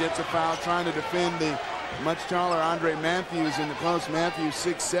Oliver gets a foul trying to defend the much taller Andre Matthews in the post. Matthews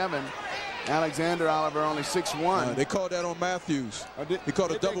 6'7". Alexander Oliver only 6'1". They called that on Matthews. He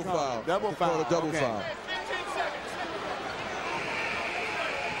called a double foul. Double foul. Called a double foul.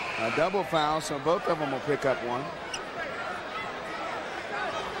 A double foul, so both of them will pick up one.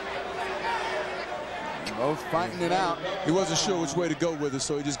 Both fighting it out. He wasn't sure which way to go with it,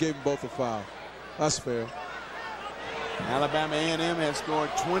 so he just gave them both a foul. That's fair. Alabama A&M has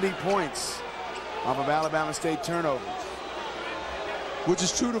scored 20 points off of Alabama State turnovers. Which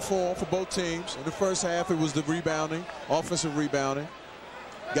is true to form for both teams. In the first half, it was the rebounding, offensive rebounding.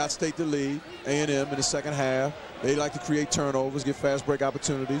 Got State the lead. A&M in the second half, they like to create turnovers, get fast break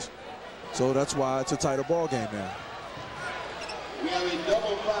opportunities. So that's why it's a tighter ball game now. We have a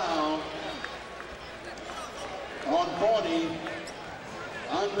double foul on 40.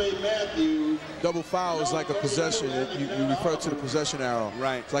 Andre Matthews. Double foul is like a possession. You refer to the possession arrow.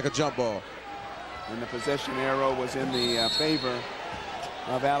 Right. It's like a jump ball. And the possession arrow was in the favor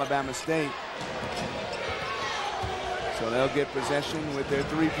of Alabama State. So they'll get possession with their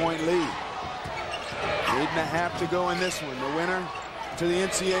 3-point lead. 8.5 to go in this one. The winner to the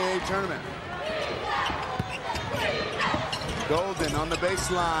NCAA tournament. Golden on the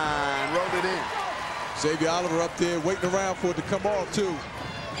baseline, rolled it in. Xavier Oliver up there waiting around for it to come off too.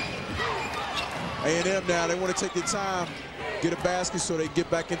 A&M now, they want to take their time, get a basket so they get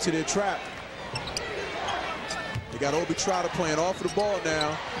back into their trap. They got Obi Trotter playing off of the ball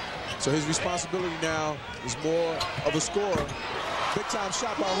now. So his responsibility now is more of a scorer. Big time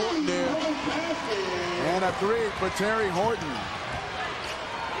shot by Horton there. And a 3 for Terry Horton.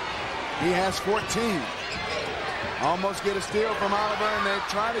 He has 14. Almost get a steal from Oliver, and they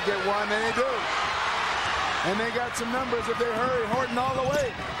try to get one, and they do. And they got some numbers if they hurry. Horton all the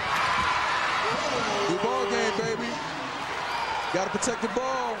way. Good ball game, baby. Got to protect the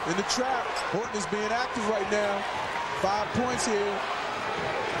ball in the trap. Horton is being active right now. 5 points here.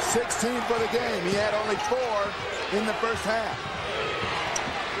 16 for the game. He had only 4 in the first half.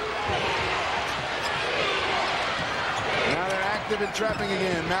 Now they're active in trapping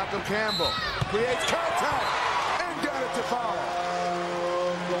again. Malcolm Campbell creates contact and got it to foul.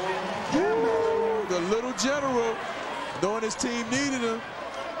 The little general, knowing his team needed him.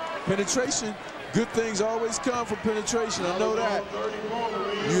 Penetration. Good things always come from penetration. I know that.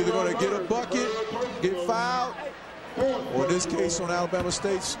 You're either going to get a bucket, get fouled, or in this case on Alabama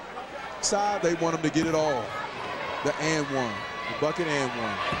State's side, they want him to get it all. The and one. The bucket and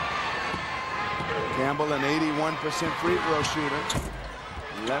one. Campbell, an 81% free throw shooter.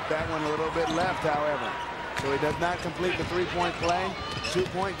 Left that one a little bit left, however. So he does not complete the 3-point play.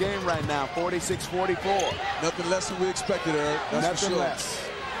 2-point game right now, 46-44. Nothing less than we expected, Eric. That's Nothing for sure. less.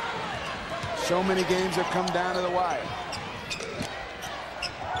 So many games have come down to the wire.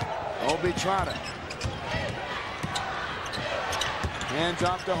 Obi Trotter. Hands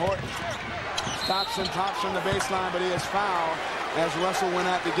off to Horton. Stops and pops from the baseline, but he is fouled as Russell went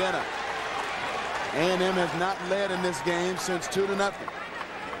out to get him. A&M has not led in this game since 2-0.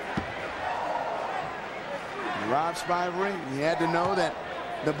 Rob Spivery, he had to know that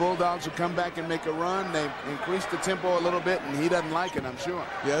the Bulldogs would come back and make a run. They increased the tempo a little bit, and he doesn't like it, I'm sure.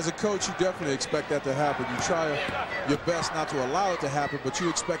 Yeah, as a coach, you definitely expect that to happen. You try your best not to allow it to happen, but you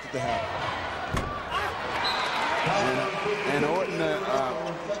expect it to happen. And Horton,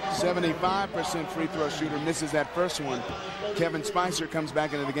 75% free throw shooter, misses that first one. Kevin Spicer comes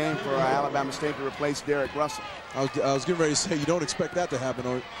back into the game for Alabama State to replace Derek Russell. I was getting ready to say you don't expect that to happen,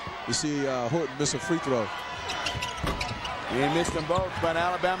 or you see Horton miss a free throw. He missed them both, but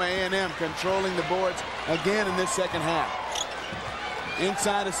Alabama A&M controlling the boards again in this second half.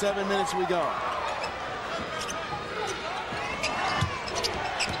 Inside of 7 minutes we go.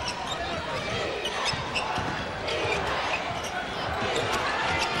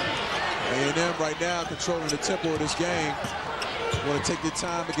 A&M right now controlling the tempo of this game. Want to take their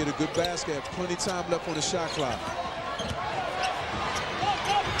time to get a good basket. Have plenty of time left on the shot clock.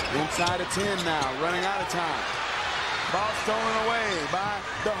 Inside of 10 now, running out of time. Ball stolen away by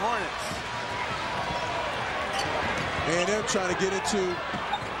the Hornets. A&M trying to get into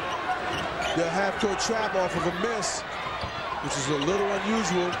the half-court trap off of a miss, which is a little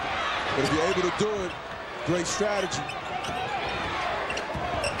unusual, but if you're able to do it, great strategy.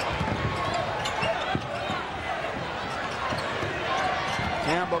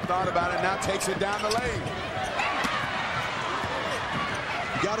 Campbell thought about it, now takes it down the lane.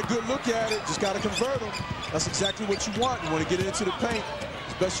 You got a good look at it, just got to convert them. That's exactly what you want. You want to get it into the paint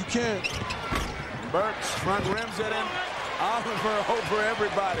as best you can. Burks front rims it in. Oliver over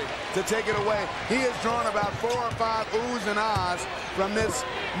everybody to take it away. He has drawn about 4 or 5 oohs and ahs from this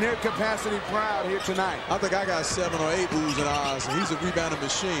near capacity crowd here tonight. I think I got 7 or 8 oohs and ahs, and he's a rebounding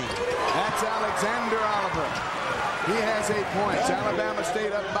machine. That's Alexander Oliver. He has 8 points. Alabama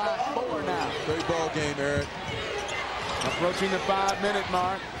State up by 4 now. Great ball game, Eric. Approaching the 5-minute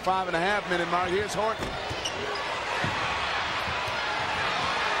mark, 5.5-minute mark. Here's Horton.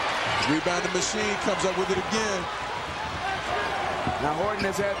 Rebounding machine comes up with it again. Now Horton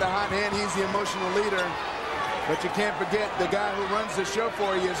has had the hot hand. He's the emotional leader. But you can't forget the guy who runs the show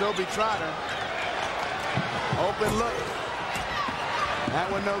for you is Obi Trotter. Open look. That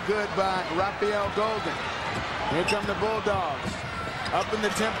one no good by Raphael Golden. Here come the Bulldogs. Up in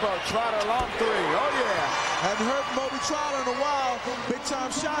the tempo. Trotter long 3. Oh, yeah. Hadn't heard from Obi Trotter in a while. Big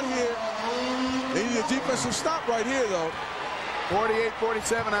time shot here. They need a defensive stop right here, though.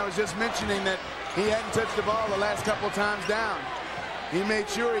 48-47. I was just mentioning that he hadn't touched the ball the last couple times down. He made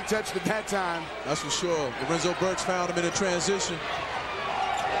sure he touched it that time. That's for sure. Lorenzo Burks found him in a transition.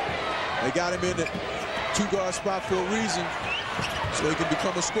 They got him in the 2-guard spot for a reason, so he can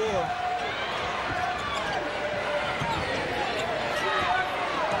become a scorer.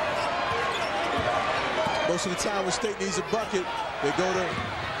 Most of the time when State needs a bucket, they go to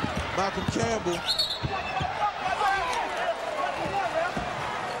Malcolm Campbell.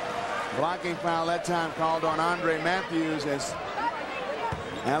 Blocking foul that time called on Andre Matthews as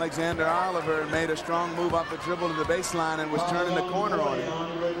Alexander Oliver made a strong move off the dribble to the baseline and was turning the corner on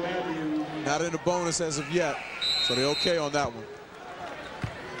him. Not in the bonus as of yet, so they're okay on that one.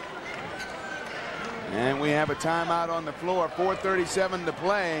 And we have a timeout on the floor, 4:37 to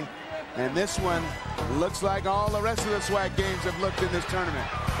play. And this one looks like all the rest of the SWAC games have looked in this tournament.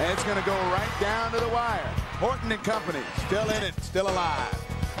 And it's going to go right down to the wire. Horton and company still in it, still alive.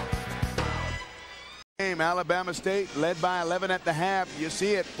 Alabama State led by 11 at the half. You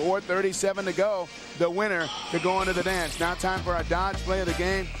see it, 4:37 to go. The winner to go into the dance. Now time for our Dodge play of the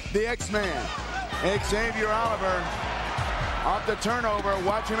game. The X-Man, Xavier Oliver, off the turnover.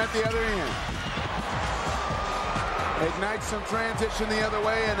 Watch him at the other end. Ignites some transition the other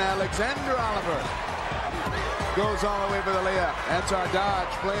way, and Alexander Oliver goes all the way for the layup. That's our Dodge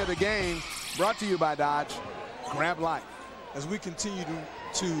play of the game, brought to you by Dodge. Grab life. As we continue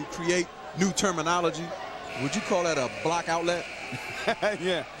to create new terminology, would you call that a block outlet?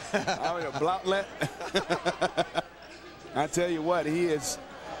 Yeah, a blocklet. I tell you what, he is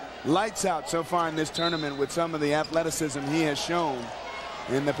lights out so far in this tournament with some of the athleticism he has shown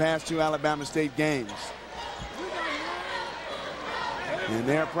in the past 2 Alabama State games. And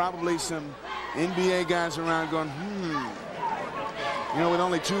there are probably some NBA guys around going, you know, with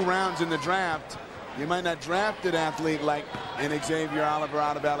only 2 rounds in the draft, you might not draft an athlete like an Xavier Oliver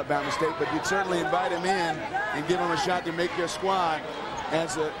out of Alabama State, but you'd certainly invite him in and give him a shot to make your squad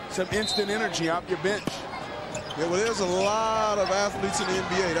as some instant energy off your bench. Yeah, well, there's a lot of athletes in the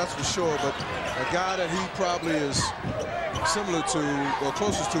NBA, that's for sure, but a guy that he probably is similar to or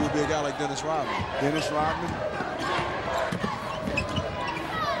closest to would be a guy like Dennis Rodman. Dennis Rodman.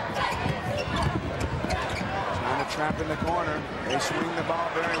 Trying to trap in the corner. They swing the ball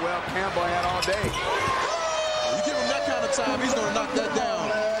very well. Campbell had all day. You give him that kind of time, he's going to knock that down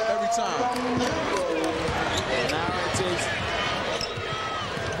every time. And now it's his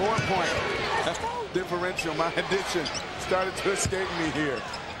 4-point differential. My addition started to escape me here.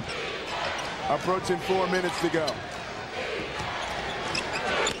 Approaching 4 minutes to go.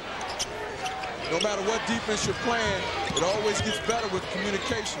 No matter what defense you're playing, it always gets better with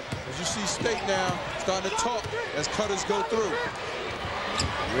communication. As you see State now starting to talk as cutters go through.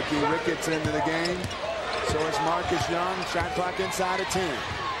 Ricky Ricketts into the game. So is Marcus Young. Shot clock inside of 10.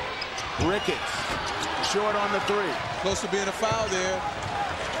 Ricketts short on the 3. Close to being a foul there.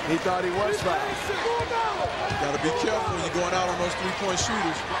 He thought he was fouled. Got to be careful when you're going out on those 3-point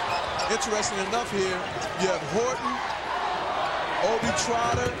shooters. Interesting enough here, you have Horton, Obi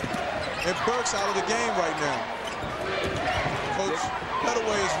Trotter, and Burks out of the game right now. Coach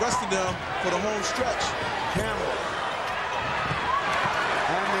Pettaway is resting them for the home stretch. Campbell.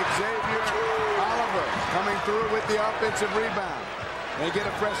 And Xavier Oliver coming through with the offensive rebound. They get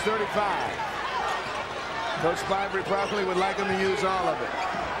a fresh 35. Coach Spivey probably would like him to use all of it.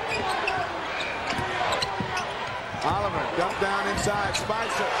 Oliver dumped down inside.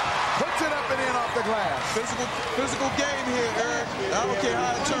 Spicer puts it up and in off the glass. Physical game here, Eric. I don't care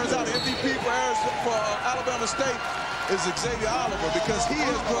how it turns out. The MVP for Alabama State is Xavier Oliver because he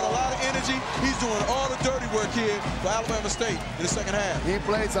has put a lot of energy. He's doing all the dirty work here for Alabama State in the second half. He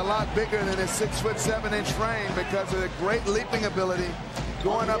plays a lot bigger than his 6'7" frame because of the great leaping ability,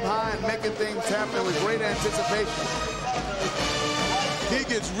 going up high and making things happen with great anticipation. He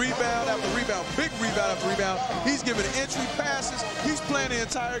gets rebound after rebound, big rebound after rebound. He's giving entry passes. He's playing the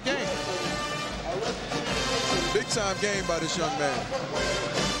entire game. Big time game by this young man.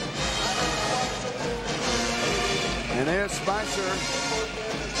 And there's Spicer.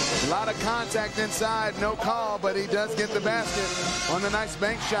 A lot of contact inside, no call, but he does get the basket on the nice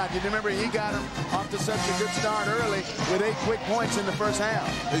bank shot. You remember he got him off to such a good start early with 8 quick points in the first half.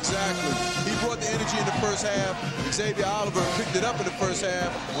 Exactly. He brought the energy in the first half. Xavier Oliver picked it up in the first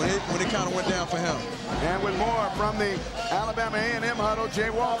half when it kind of went down for him. And with more from the Alabama A&M huddle, Jay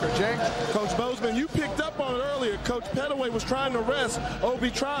Walker. Jay? Coach Bozeman, you picked up on it earlier. Coach Pettaway was trying to rest Obi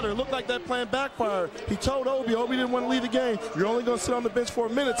Trotter. It looked like that plan backfired. He told Obi didn't want to leave the game. You're only going to sit on the bench for a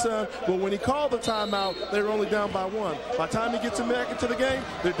minute, son. But when he called the timeout, they were only down by 1. By the time he gets him back into the game,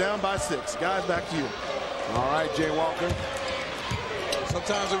 they're down by 6. Guys, back to you. All right, Jay Walker.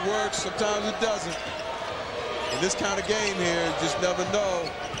 Sometimes it works, sometimes it doesn't. In this kind of game here, you just never know.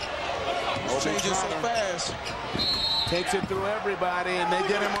 It's changing so fast. Takes it through everybody, and they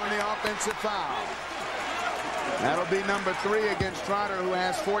get him on the offensive foul. That'll be number 3 against Trotter, who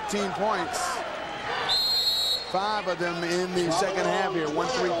has 14 points. 5 of them in the second half here. 1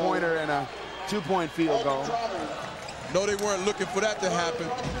 3-pointer and a 2-point field goal. No, they weren't looking for that to happen.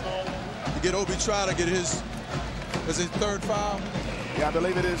 To get Obi Trotter, get his 3rd foul. Yeah, I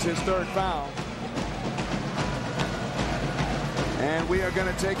believe it is his 3rd foul. And we are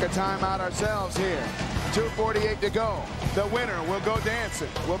going to take a timeout ourselves here. 2:48 to go. The winner will go dancing.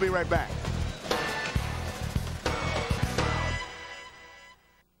 We'll be right back.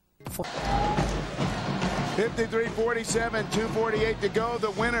 53-47, 2:48 to go.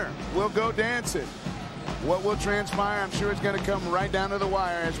 The winner will go dancing. What will transpire, I'm sure it's going to come right down to the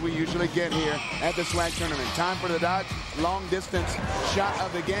wire as we usually get here at the SWAC tournament. Time for the Dodge long distance shot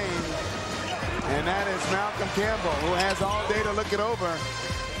of the game. And that is Malcolm Campbell, who has all day to look it over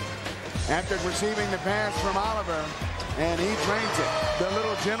after receiving the pass from Oliver. And he drains it. The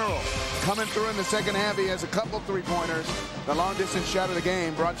little general coming through in the second half. He has a couple 3-pointers. The long distance shot of the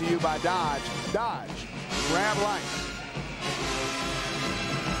game brought to you by Dodge. Dodge. Grab life.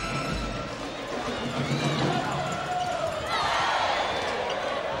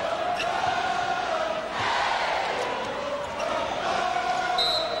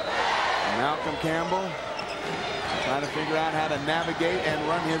 Malcolm Campbell trying to figure out how to navigate and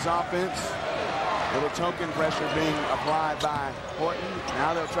run his offense. Little token pressure being applied by Horton.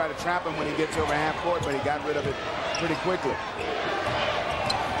 Now they'll try to trap him when he gets over half court, but he got rid of it pretty quickly.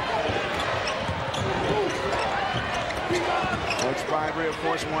 Coach Spivey, of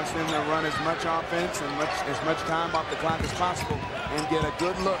course, wants them to run as much offense and as much time off the clock as possible and get a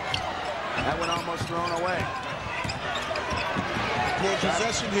good look. That one almost thrown away. Important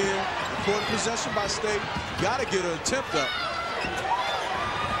possession here. Important possession by State. Got to get an attempt up.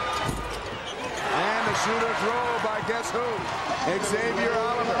 And the shooter throw by guess who? Xavier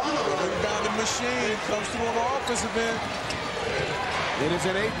Oliver. The rebounding machine comes through on the offensive end. It is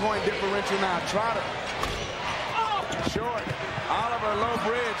an 8-point differential now. Trotter. Short. Oliver, low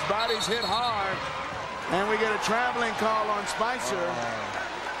bridge. Bodies hit hard. And we get a traveling call on Spicer.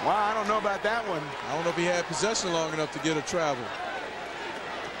 Wow, I don't know about that one. I don't know if he had possession long enough to get a travel.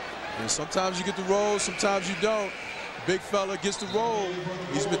 And sometimes you get the roll, sometimes you don't. Big fella gets the roll.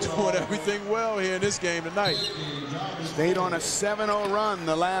 He's been doing everything well here in this game tonight. Stayed on a 7-0 run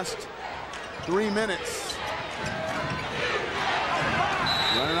the last 3 minutes.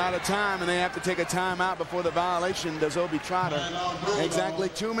 Running out of time, and they have to take a timeout before the violation does Obi Trotter. Exactly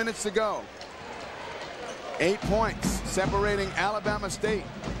 2 minutes to go. 8 points separating Alabama State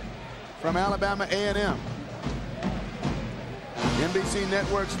from Alabama A&M. NBC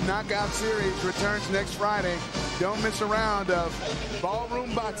Network's Knockout Series returns next Friday. Don't miss a round of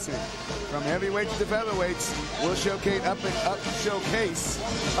ballroom boxing. From heavyweights to featherweights, we'll showcase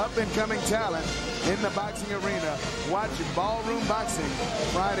up-and-coming talent in the boxing arena. Watch ballroom boxing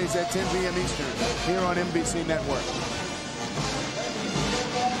Fridays at 10 p.m. Eastern here on NBC Network.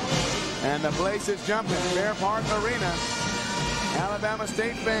 And the place is jumping. Bear Park Arena. Alabama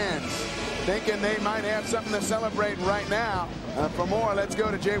State fans thinking they might have something to celebrate right now. For more, let's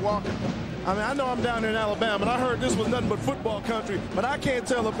go to Jay Walker. I mean, I know I'm down here in Alabama, and I heard this was nothing but football country, but I can't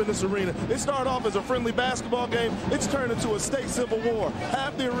tell up in this arena. It started off as a friendly basketball game. It's turned into a state civil war.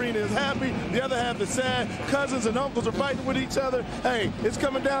 Half the arena is happy, the other half is sad. Cousins and uncles are fighting with each other. Hey, it's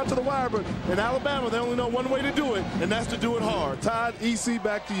coming down to the wire, but in Alabama, they only know one way to do it, and that's to do it hard. Todd, EC,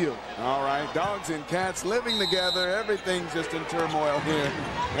 back to you. All right, dogs and cats living together. Everything's just in turmoil here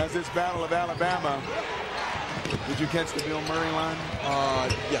as this Battle of Alabama. Did you catch the Bill Murray line?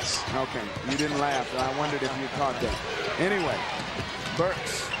 Yes. Okay, you didn't laugh. I wondered if you caught that. Anyway,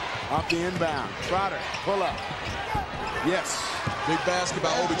 Burks off the inbound. Trotter, pull up. Yes. Big basket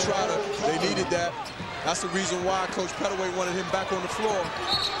by Obi Trotter. They needed that. That's the reason why Coach Pettaway wanted him back on the floor.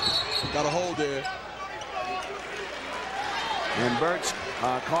 Got a hold there. And Burks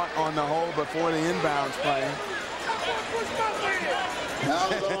caught on the hole before the inbounds play.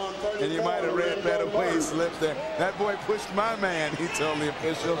 And you might have read Pettaway's lips there. That boy pushed my man, he told the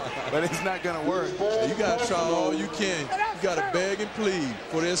official, but it's not going to work. You got to try all you can. You got to beg and plead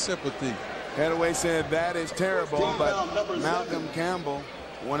for their sympathy. Pettaway said that is terrible, but Malcolm Campbell,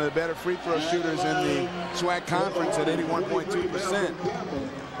 one of the better free throw shooters in the SWAC conference at 81.2%.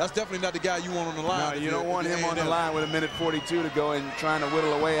 That's definitely not the guy you want on the line. No, you don't want him on the line with 1:42 to go and trying to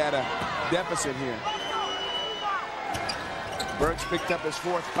whittle away at a deficit here. Burks picked up his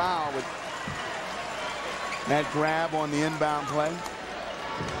 4th foul with that grab on the inbound play.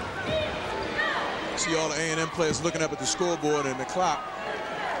 See all the A&M players looking up at the scoreboard and the clock.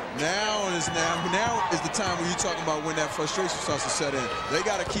 Now is the time when you're talking about when that frustration starts to set in. They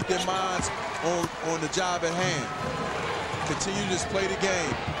got to keep their minds on the job at hand. Continue to just play the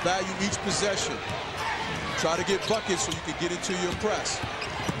game. Value each possession. Try to get buckets so you can get into your press.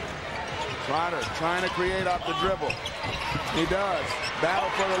 Trotter trying to create off the dribble. He does. Battle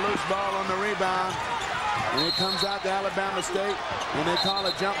for the loose ball on the rebound. And it comes out to Alabama State. And they call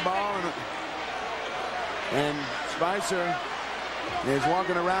a jump ball. And Spicer is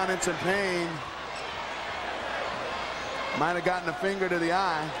walking around in some pain. Might have gotten a finger to the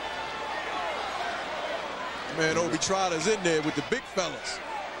eye. Man, Obi Trotter's in there with the big fellas.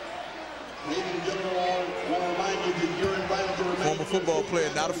 Ladies and gentlemen, I want to remind you that you're invited to remain. Former football player,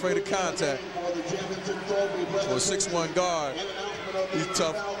 not afraid of contact. For a 6'1" guard, he's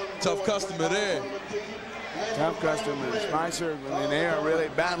tough customer there. Tough customer. Spicer, and they are really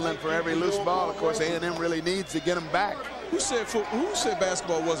battling for every loose ball. Of course, A&M really needs to get them back. Who said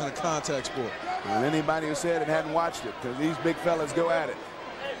basketball wasn't a contact sport? Well, anybody who said it hadn't watched it, because these big fellas go at it.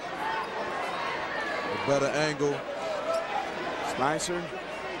 A better angle. Spicer.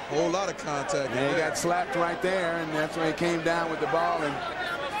 Whole lot of contact. And he got slapped right there, and that's when he came down with the ball. And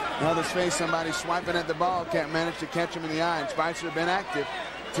another face, somebody swiping at the ball, can't manage to catch him in the eye. And Spicer been active.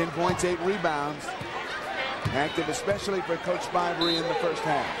 10 points, 8 rebounds. Active especially for Coach Spivery in the first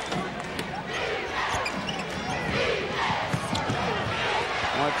half.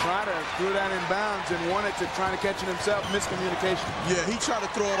 Well, Trotter threw that in bounds and wanted to try to catch it himself. Miscommunication. Yeah, he tried to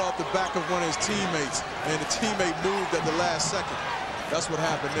throw it off the back of one of his teammates, and the teammate moved at the last second. That's what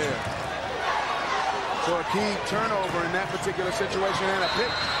happened there. So a key turnover in that particular situation, and a pick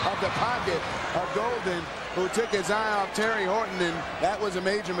of the pocket of Golden, who took his eye off Terry Horton, and that was a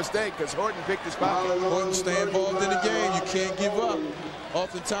major mistake because Horton picked his pocket. Horton stay involved in the game. You can't give up.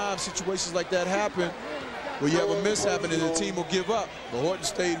 Oftentimes, situations like that happen. where you have a mishap and the team will give up. But Horton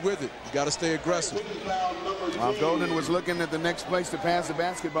stayed with it. You got to stay aggressive. While Golden was looking at the next place to pass the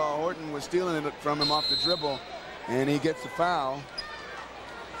basketball, Horton was stealing it from him off the dribble, and he gets the foul.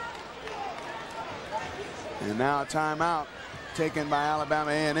 And now a timeout taken by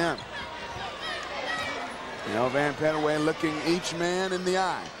Alabama A&M. Van Pettaway looking each man in the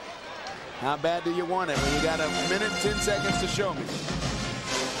eye. How bad do you want it when you got a minute, 10 seconds to show me?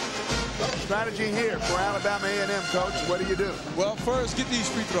 Strategy here for Alabama A&M, Coach. What do you do? Well, first, get these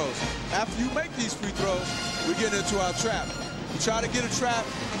free throws. After you make these free throws, we get into our trap. You try to get a trap,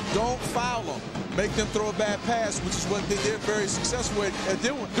 don't foul them. Make them throw a bad pass, which is what they're very successful at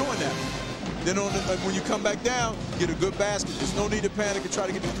doing that. Then when you come back down, get a good basket. There's no need to panic and try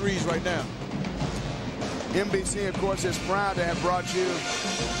to get the threes right now. NBC, of course, is proud to have brought you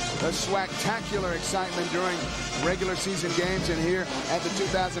a SWAC-tacular excitement during regular season games and here at the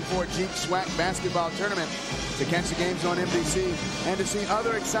 2004 Jeep SWAC basketball tournament. To catch the games on NBC and to see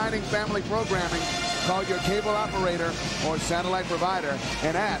other exciting family programming, call your cable operator or satellite provider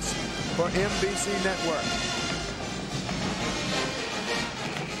and ask for NBC Network.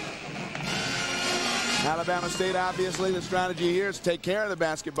 Alabama State, obviously, the strategy here is to take care of the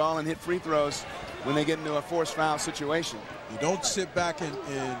basketball and hit free throws when they get into a forced foul situation. You don't sit back and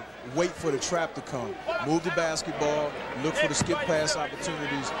wait for the trap to come. Move the basketball, look for the skip pass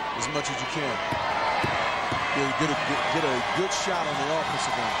opportunities as much as you can. Get a good shot on the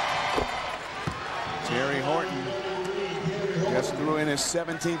offensive end. Terry Horton just threw in his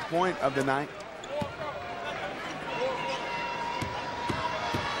 17th point of the night.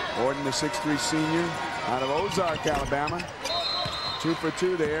 Horton, the 6'3" senior out of Ozark, Alabama. 2 for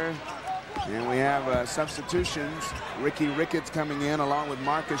 2 there. And we have substitutions. Ricky Ricketts coming in along with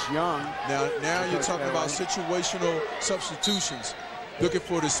Marcus Young. Now you're talking about situational substitutions. Looking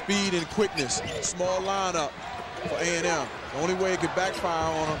for the speed and quickness. Small lineup for A&M. The only way it could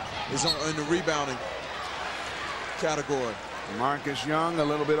backfire on them is in the rebounding category. Marcus Young a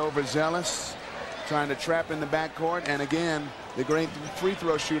little bit overzealous, trying to trap in the backcourt. And again, the great free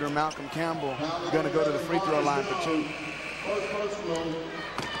throw shooter Malcolm Campbell going to go to the free throw line for 2.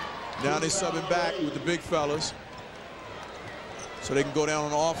 Now they're subbing back with the big fellas so they can go down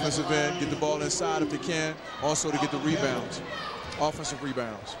on the offensive end, get the ball inside if they can, also to get the rebounds, offensive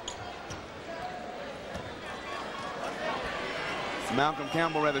rebounds. Malcolm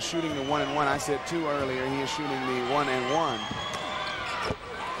Campbell rather shooting the 1-and-1. I said 2 earlier. He is shooting the 1-and-1.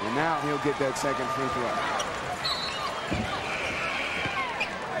 And now he'll get that second free throw.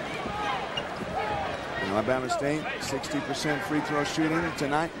 Alabama State, 60% free throw shooting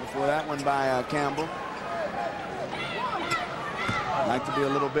tonight. Before that one by Campbell. Like to be a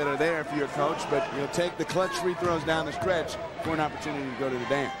little bitter there if you're a coach, but you'll take the clutch free throws down the stretch for an opportunity to go to the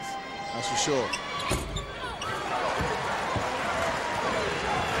dance. That's for sure.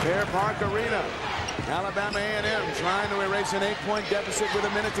 Fair Park Arena. Alabama A&M trying to erase an 8-point deficit with a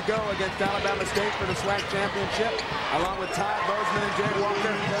minute to go against Alabama State for the SWAC championship. Along with Ty Bozeman and Jay Walker,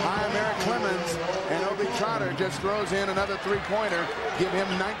 I am Eric Clemens, and Obi Trotter just throws in another 3-pointer. Give him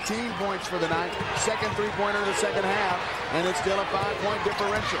 19 points for the night. Second 3-pointer in the second half, and it's still a 5-point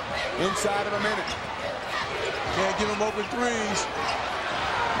differential inside of a minute. Can't give him open threes.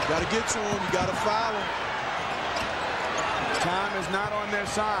 You got to get to him. You got to foul him. Time is not on their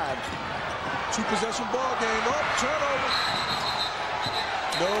side. 2-possession ball game. Up, turnover.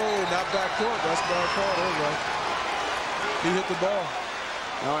 No, not backcourt. That's bad call. There you go. He hit the ball.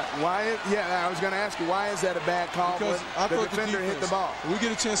 All right, why? Yeah, I was going to ask you, why is that a bad call? Because I the thought defender hit the ball. We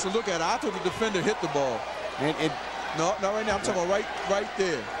get a chance to look at it. I thought the defender hit the ball. And No, not right now. I'm talking about right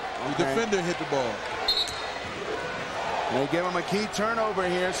there. The defender hit the ball. They give him a key turnover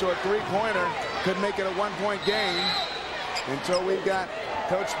here, so a 3-pointer could make it a 1-point game. Until we've got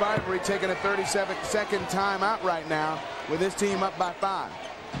Coach Spivey taking a 37-second timeout right now with his team up by 5.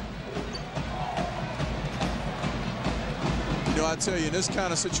 You know, I tell you, in this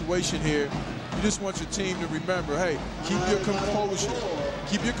kind of situation here, you just want your team to remember, hey, keep your composure.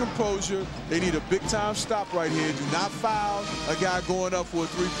 Keep your composure. They need a big-time stop right here. Do not foul a guy going up for a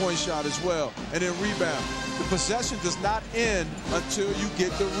 3-point shot as well. And then rebound. The possession does not end until you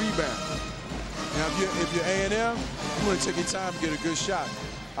get the rebound. Now, if you're A&M, you want to take your time to get a good shot.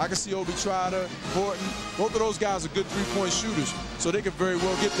 I can see Obi Trotter, Horton. Both of those guys are good 3-point shooters, so they can very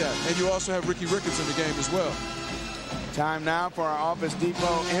well get that. And you also have Ricky Ricketts in the game as well. Time now for our Office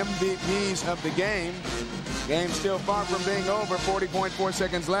Depot MVPs of the game. Game still far from being over, 40.4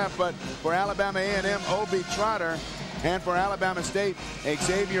 seconds left, but for Alabama A&M, Obi Trotter And for Alabama State,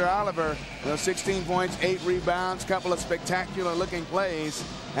 Xavier Oliver, 16 points, 8 rebounds, couple of spectacular looking plays.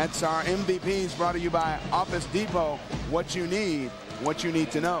 That's our MVPs, brought to you by Office Depot. What you need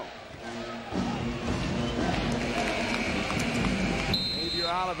to know. Xavier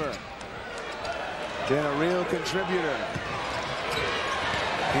Oliver, been a real contributor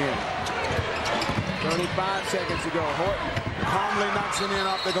here. 35 seconds to go. Horton calmly knocks it in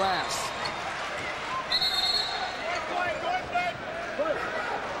off the glass.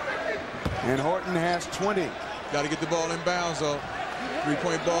 And Horton has 20. Got to get the ball in bounds, though.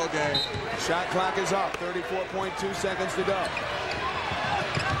 3-point ball game. Shot clock is up. 34.2 seconds to go.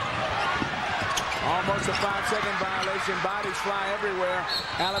 Almost a 5-second violation. Bodies fly everywhere.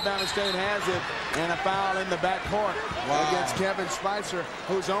 Alabama State has it. And a foul in the backcourt against Kevin Spicer,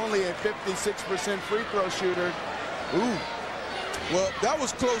 who's only a 56% free throw shooter. Ooh. Well, that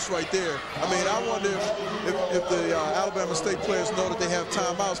was close right there. I mean, I wonder if the Alabama State players know that they have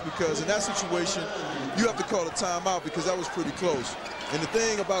timeouts, because in that situation, you have to call a timeout because that was pretty close. And the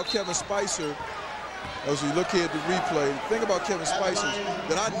thing about Kevin Spicer, as we look here at the replay, the thing about Kevin Spicer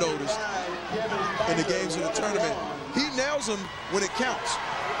that I noticed in the games in the tournament, he nails them when it counts.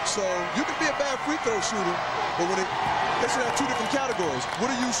 So you can be a bad free throw shooter, but when they should have two different categories.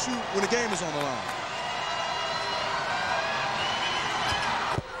 What do you shoot when the game is on the line?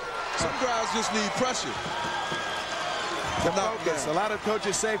 Some guys just need pressure. Focus. A lot of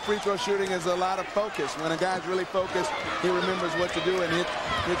coaches say free throw shooting is a lot of focus. When a guy's really focused, he remembers what to do and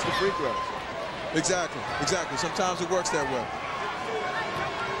hits the free throws. Exactly, exactly. Sometimes it works that way.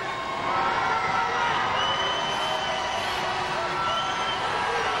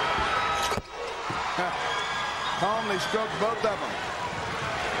 Calmly stroked both of them.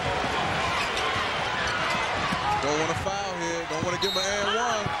 Don't want to foul here. Don't want to give him an and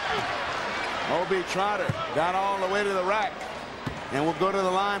one. Obi Trotter got all the way to the rack and will go to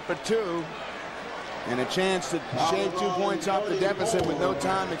the line for 2. And a chance to shave 2 points off the deficit with no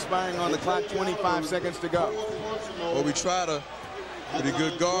time expiring on the clock. 25 seconds to go. Obi Trotter, pretty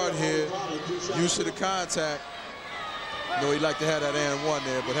good guard here. Used to the contact. You know, he'd like to have that and one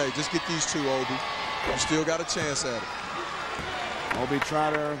there, but hey, just get these 2, Obi. You still got a chance at it. Obi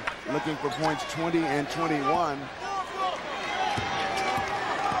Trotter looking for points 20 and 21.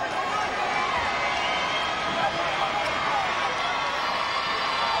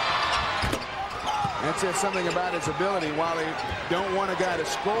 That says something about his ability. While they don't want a guy to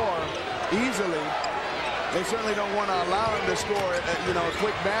score easily, they certainly don't want to allow him to score a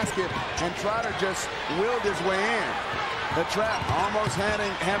quick basket, and Trotter just willed his way in. The trap, almost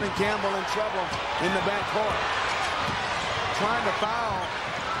having Campbell in trouble in the backcourt. Trying to foul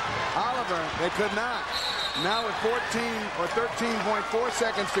Oliver, they could not. Now with 14 or 13.4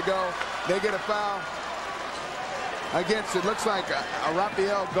 seconds to go, they get a foul against, it looks like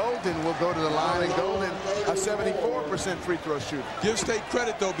Raphael Golden will go to the line, and Golden a 74% free throw shooter. Give State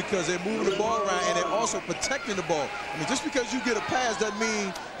credit, though, because they're moving the ball around and they're also protecting the ball. I mean, just because you get a pass doesn't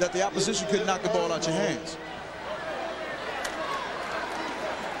mean that the opposition could knock the ball out your hands.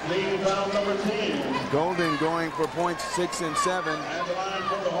 Golden going for points 6 and 7.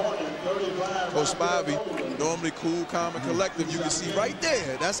 Coach Spivey, normally cool, calm, and collective. You can see right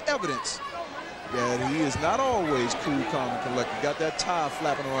there, that's evidence that he is not always cool, calm, and collected. Got that tie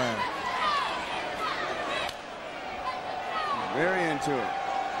flapping around. Very into it.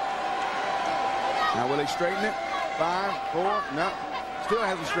 Now will he straighten it? 5, 4, no. Still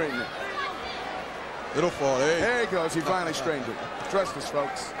hasn't straightened it. It'll fall. There he goes. He finally straightened it. Trust us,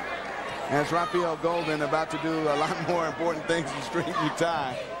 folks. As Raphael Golden about to do a lot more important things than straighten your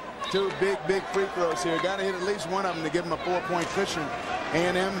tie. 2 big free throws here. Got to hit at least one of them to give him a 4-point cushion.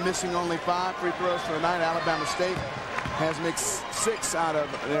 A&M missing only 5 free throws for the night. Alabama State has mixed 6 out of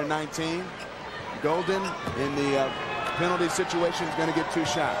their 19. Golden in the penalty situation is going to get 2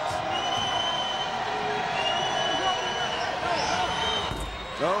 shots.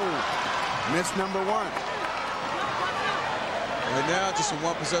 Oh, missed number 1. Right now, just a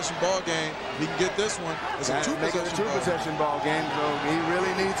 1-possession ball game. He can get this one. It's a 2-possession ball game, so he really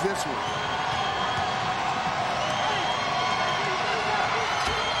needs this one.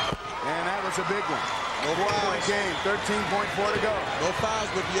 And that was a big one. No fouls. Game, 13.4 to go. No fouls,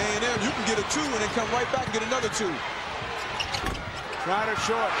 but the A&M, you can get a 2 and then come right back and get another 2. Trotter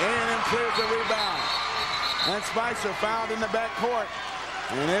short. A&M clears the rebound. And Spicer fouled in the backcourt.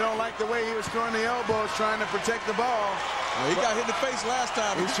 And they don't like the way he was throwing the elbows, trying to protect the ball. He got hit in the face last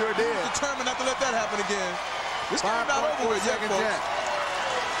time. He sure did. Determined not to let that happen again. This game's not over with yet, folks.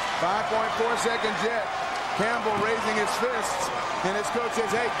 5.4 seconds yet. Campbell raising his fists, and his coach says,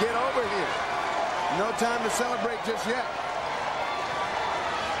 hey, get over here. No time to celebrate just yet.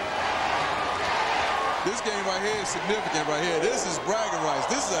 This game right here is significant right here. This is bragging rights.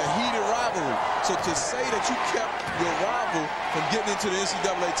 This is a heated rivalry. So to say that you kept your rival from getting into the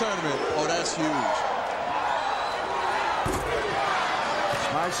NCAA tournament, oh, that's huge.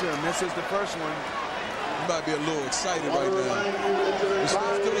 Schmeisser misses the first one. You might be a little excited right now. It's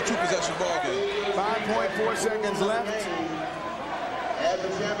still a two-possession ball game. 5.4 seconds left.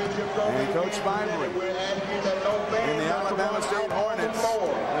 And Coach Spivey and the Alabama State Hornets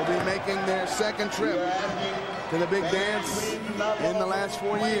will be making their second trip to the big dance in the last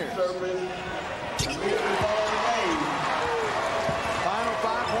 4 years. Final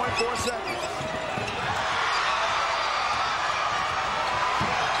 5.4 seconds.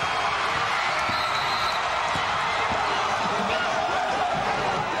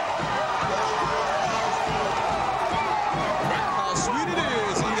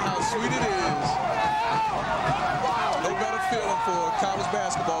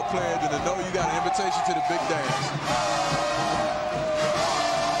 Basketball player than to know you got an invitation to the big dance.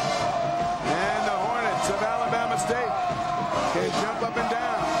 And the Hornets of Alabama State can jump up and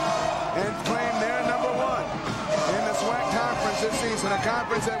down and claim their #1 in the SWAC conference this season, a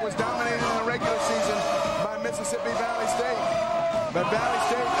conference that was dominated in the regular season by Mississippi Valley State. But Valley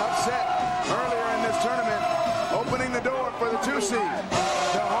State upset earlier in this tournament, opening the door for the 2 seed.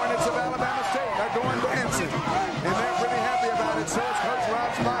 The Hornets of Alabama State are going dancing, and they're pretty happy about it. So is Coach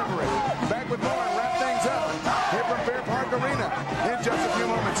Spivey. Back with more and wrap things up here from Fair Park Arena in just a few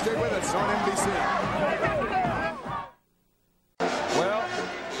moments. Stay with us on NBC. Well,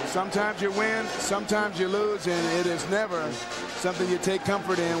 sometimes you win, sometimes you lose, and it is never something you take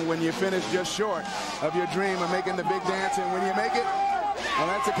comfort in when you finish just short of your dream of making the big dance. And when you make it, well,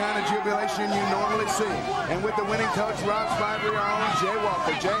 that's the kind of jubilation you normally see. And with the winning coach, Rob Spivey, our own Jay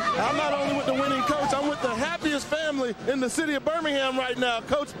Walker. Jay? I'm not only with the winning coach, I'm with the happiest family in the city of Birmingham right now.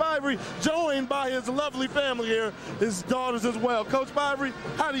 Coach Spivey, joined by his lovely family here, his daughters as well. Coach Spivey,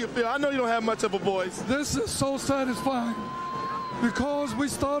 how do you feel? I know you don't have much of a voice. This is so satisfying because we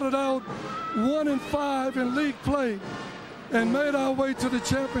started out 1-5 in league play and made our way to the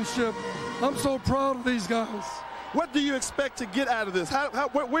championship. I'm so proud of these guys. What do you expect to get out of this?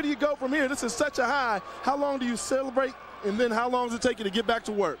 Where do you go from here? This is such a high. How long do you celebrate, and then how long does it take you to get back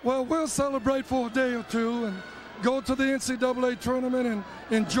to work? Well, we'll celebrate for a day or two and go to the NCAA tournament and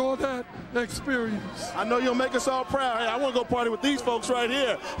enjoy that experience. I know you'll make us all proud. Hey, I want to go party with these folks right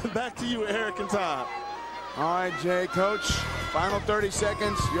here. Back to you, Eric and Todd. All right, Jay, Coach, final 30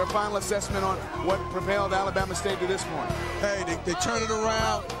 seconds. Your final assessment on what propelled Alabama State to this point. Hey, they turn it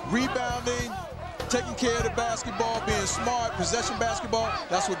around, rebounding, taking care of the basketball, being smart, possession basketball.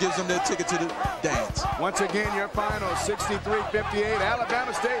 That's what gives them their ticket to the dance. Once again, your final 63-58.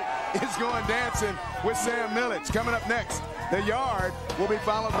 Alabama State is going dancing with Sam Millets. Coming up next, the Yard will be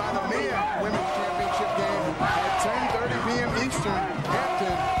followed by the men women's championship game at 10:30 p.m. Eastern,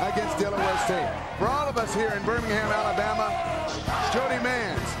 Hampton against Delaware State. For all of us here in Birmingham, Alabama, Jody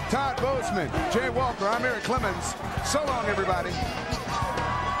Mans, Todd Bozeman, Jay Walker, I'm Eric Clemens. So long, everybody.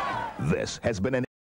 This has been an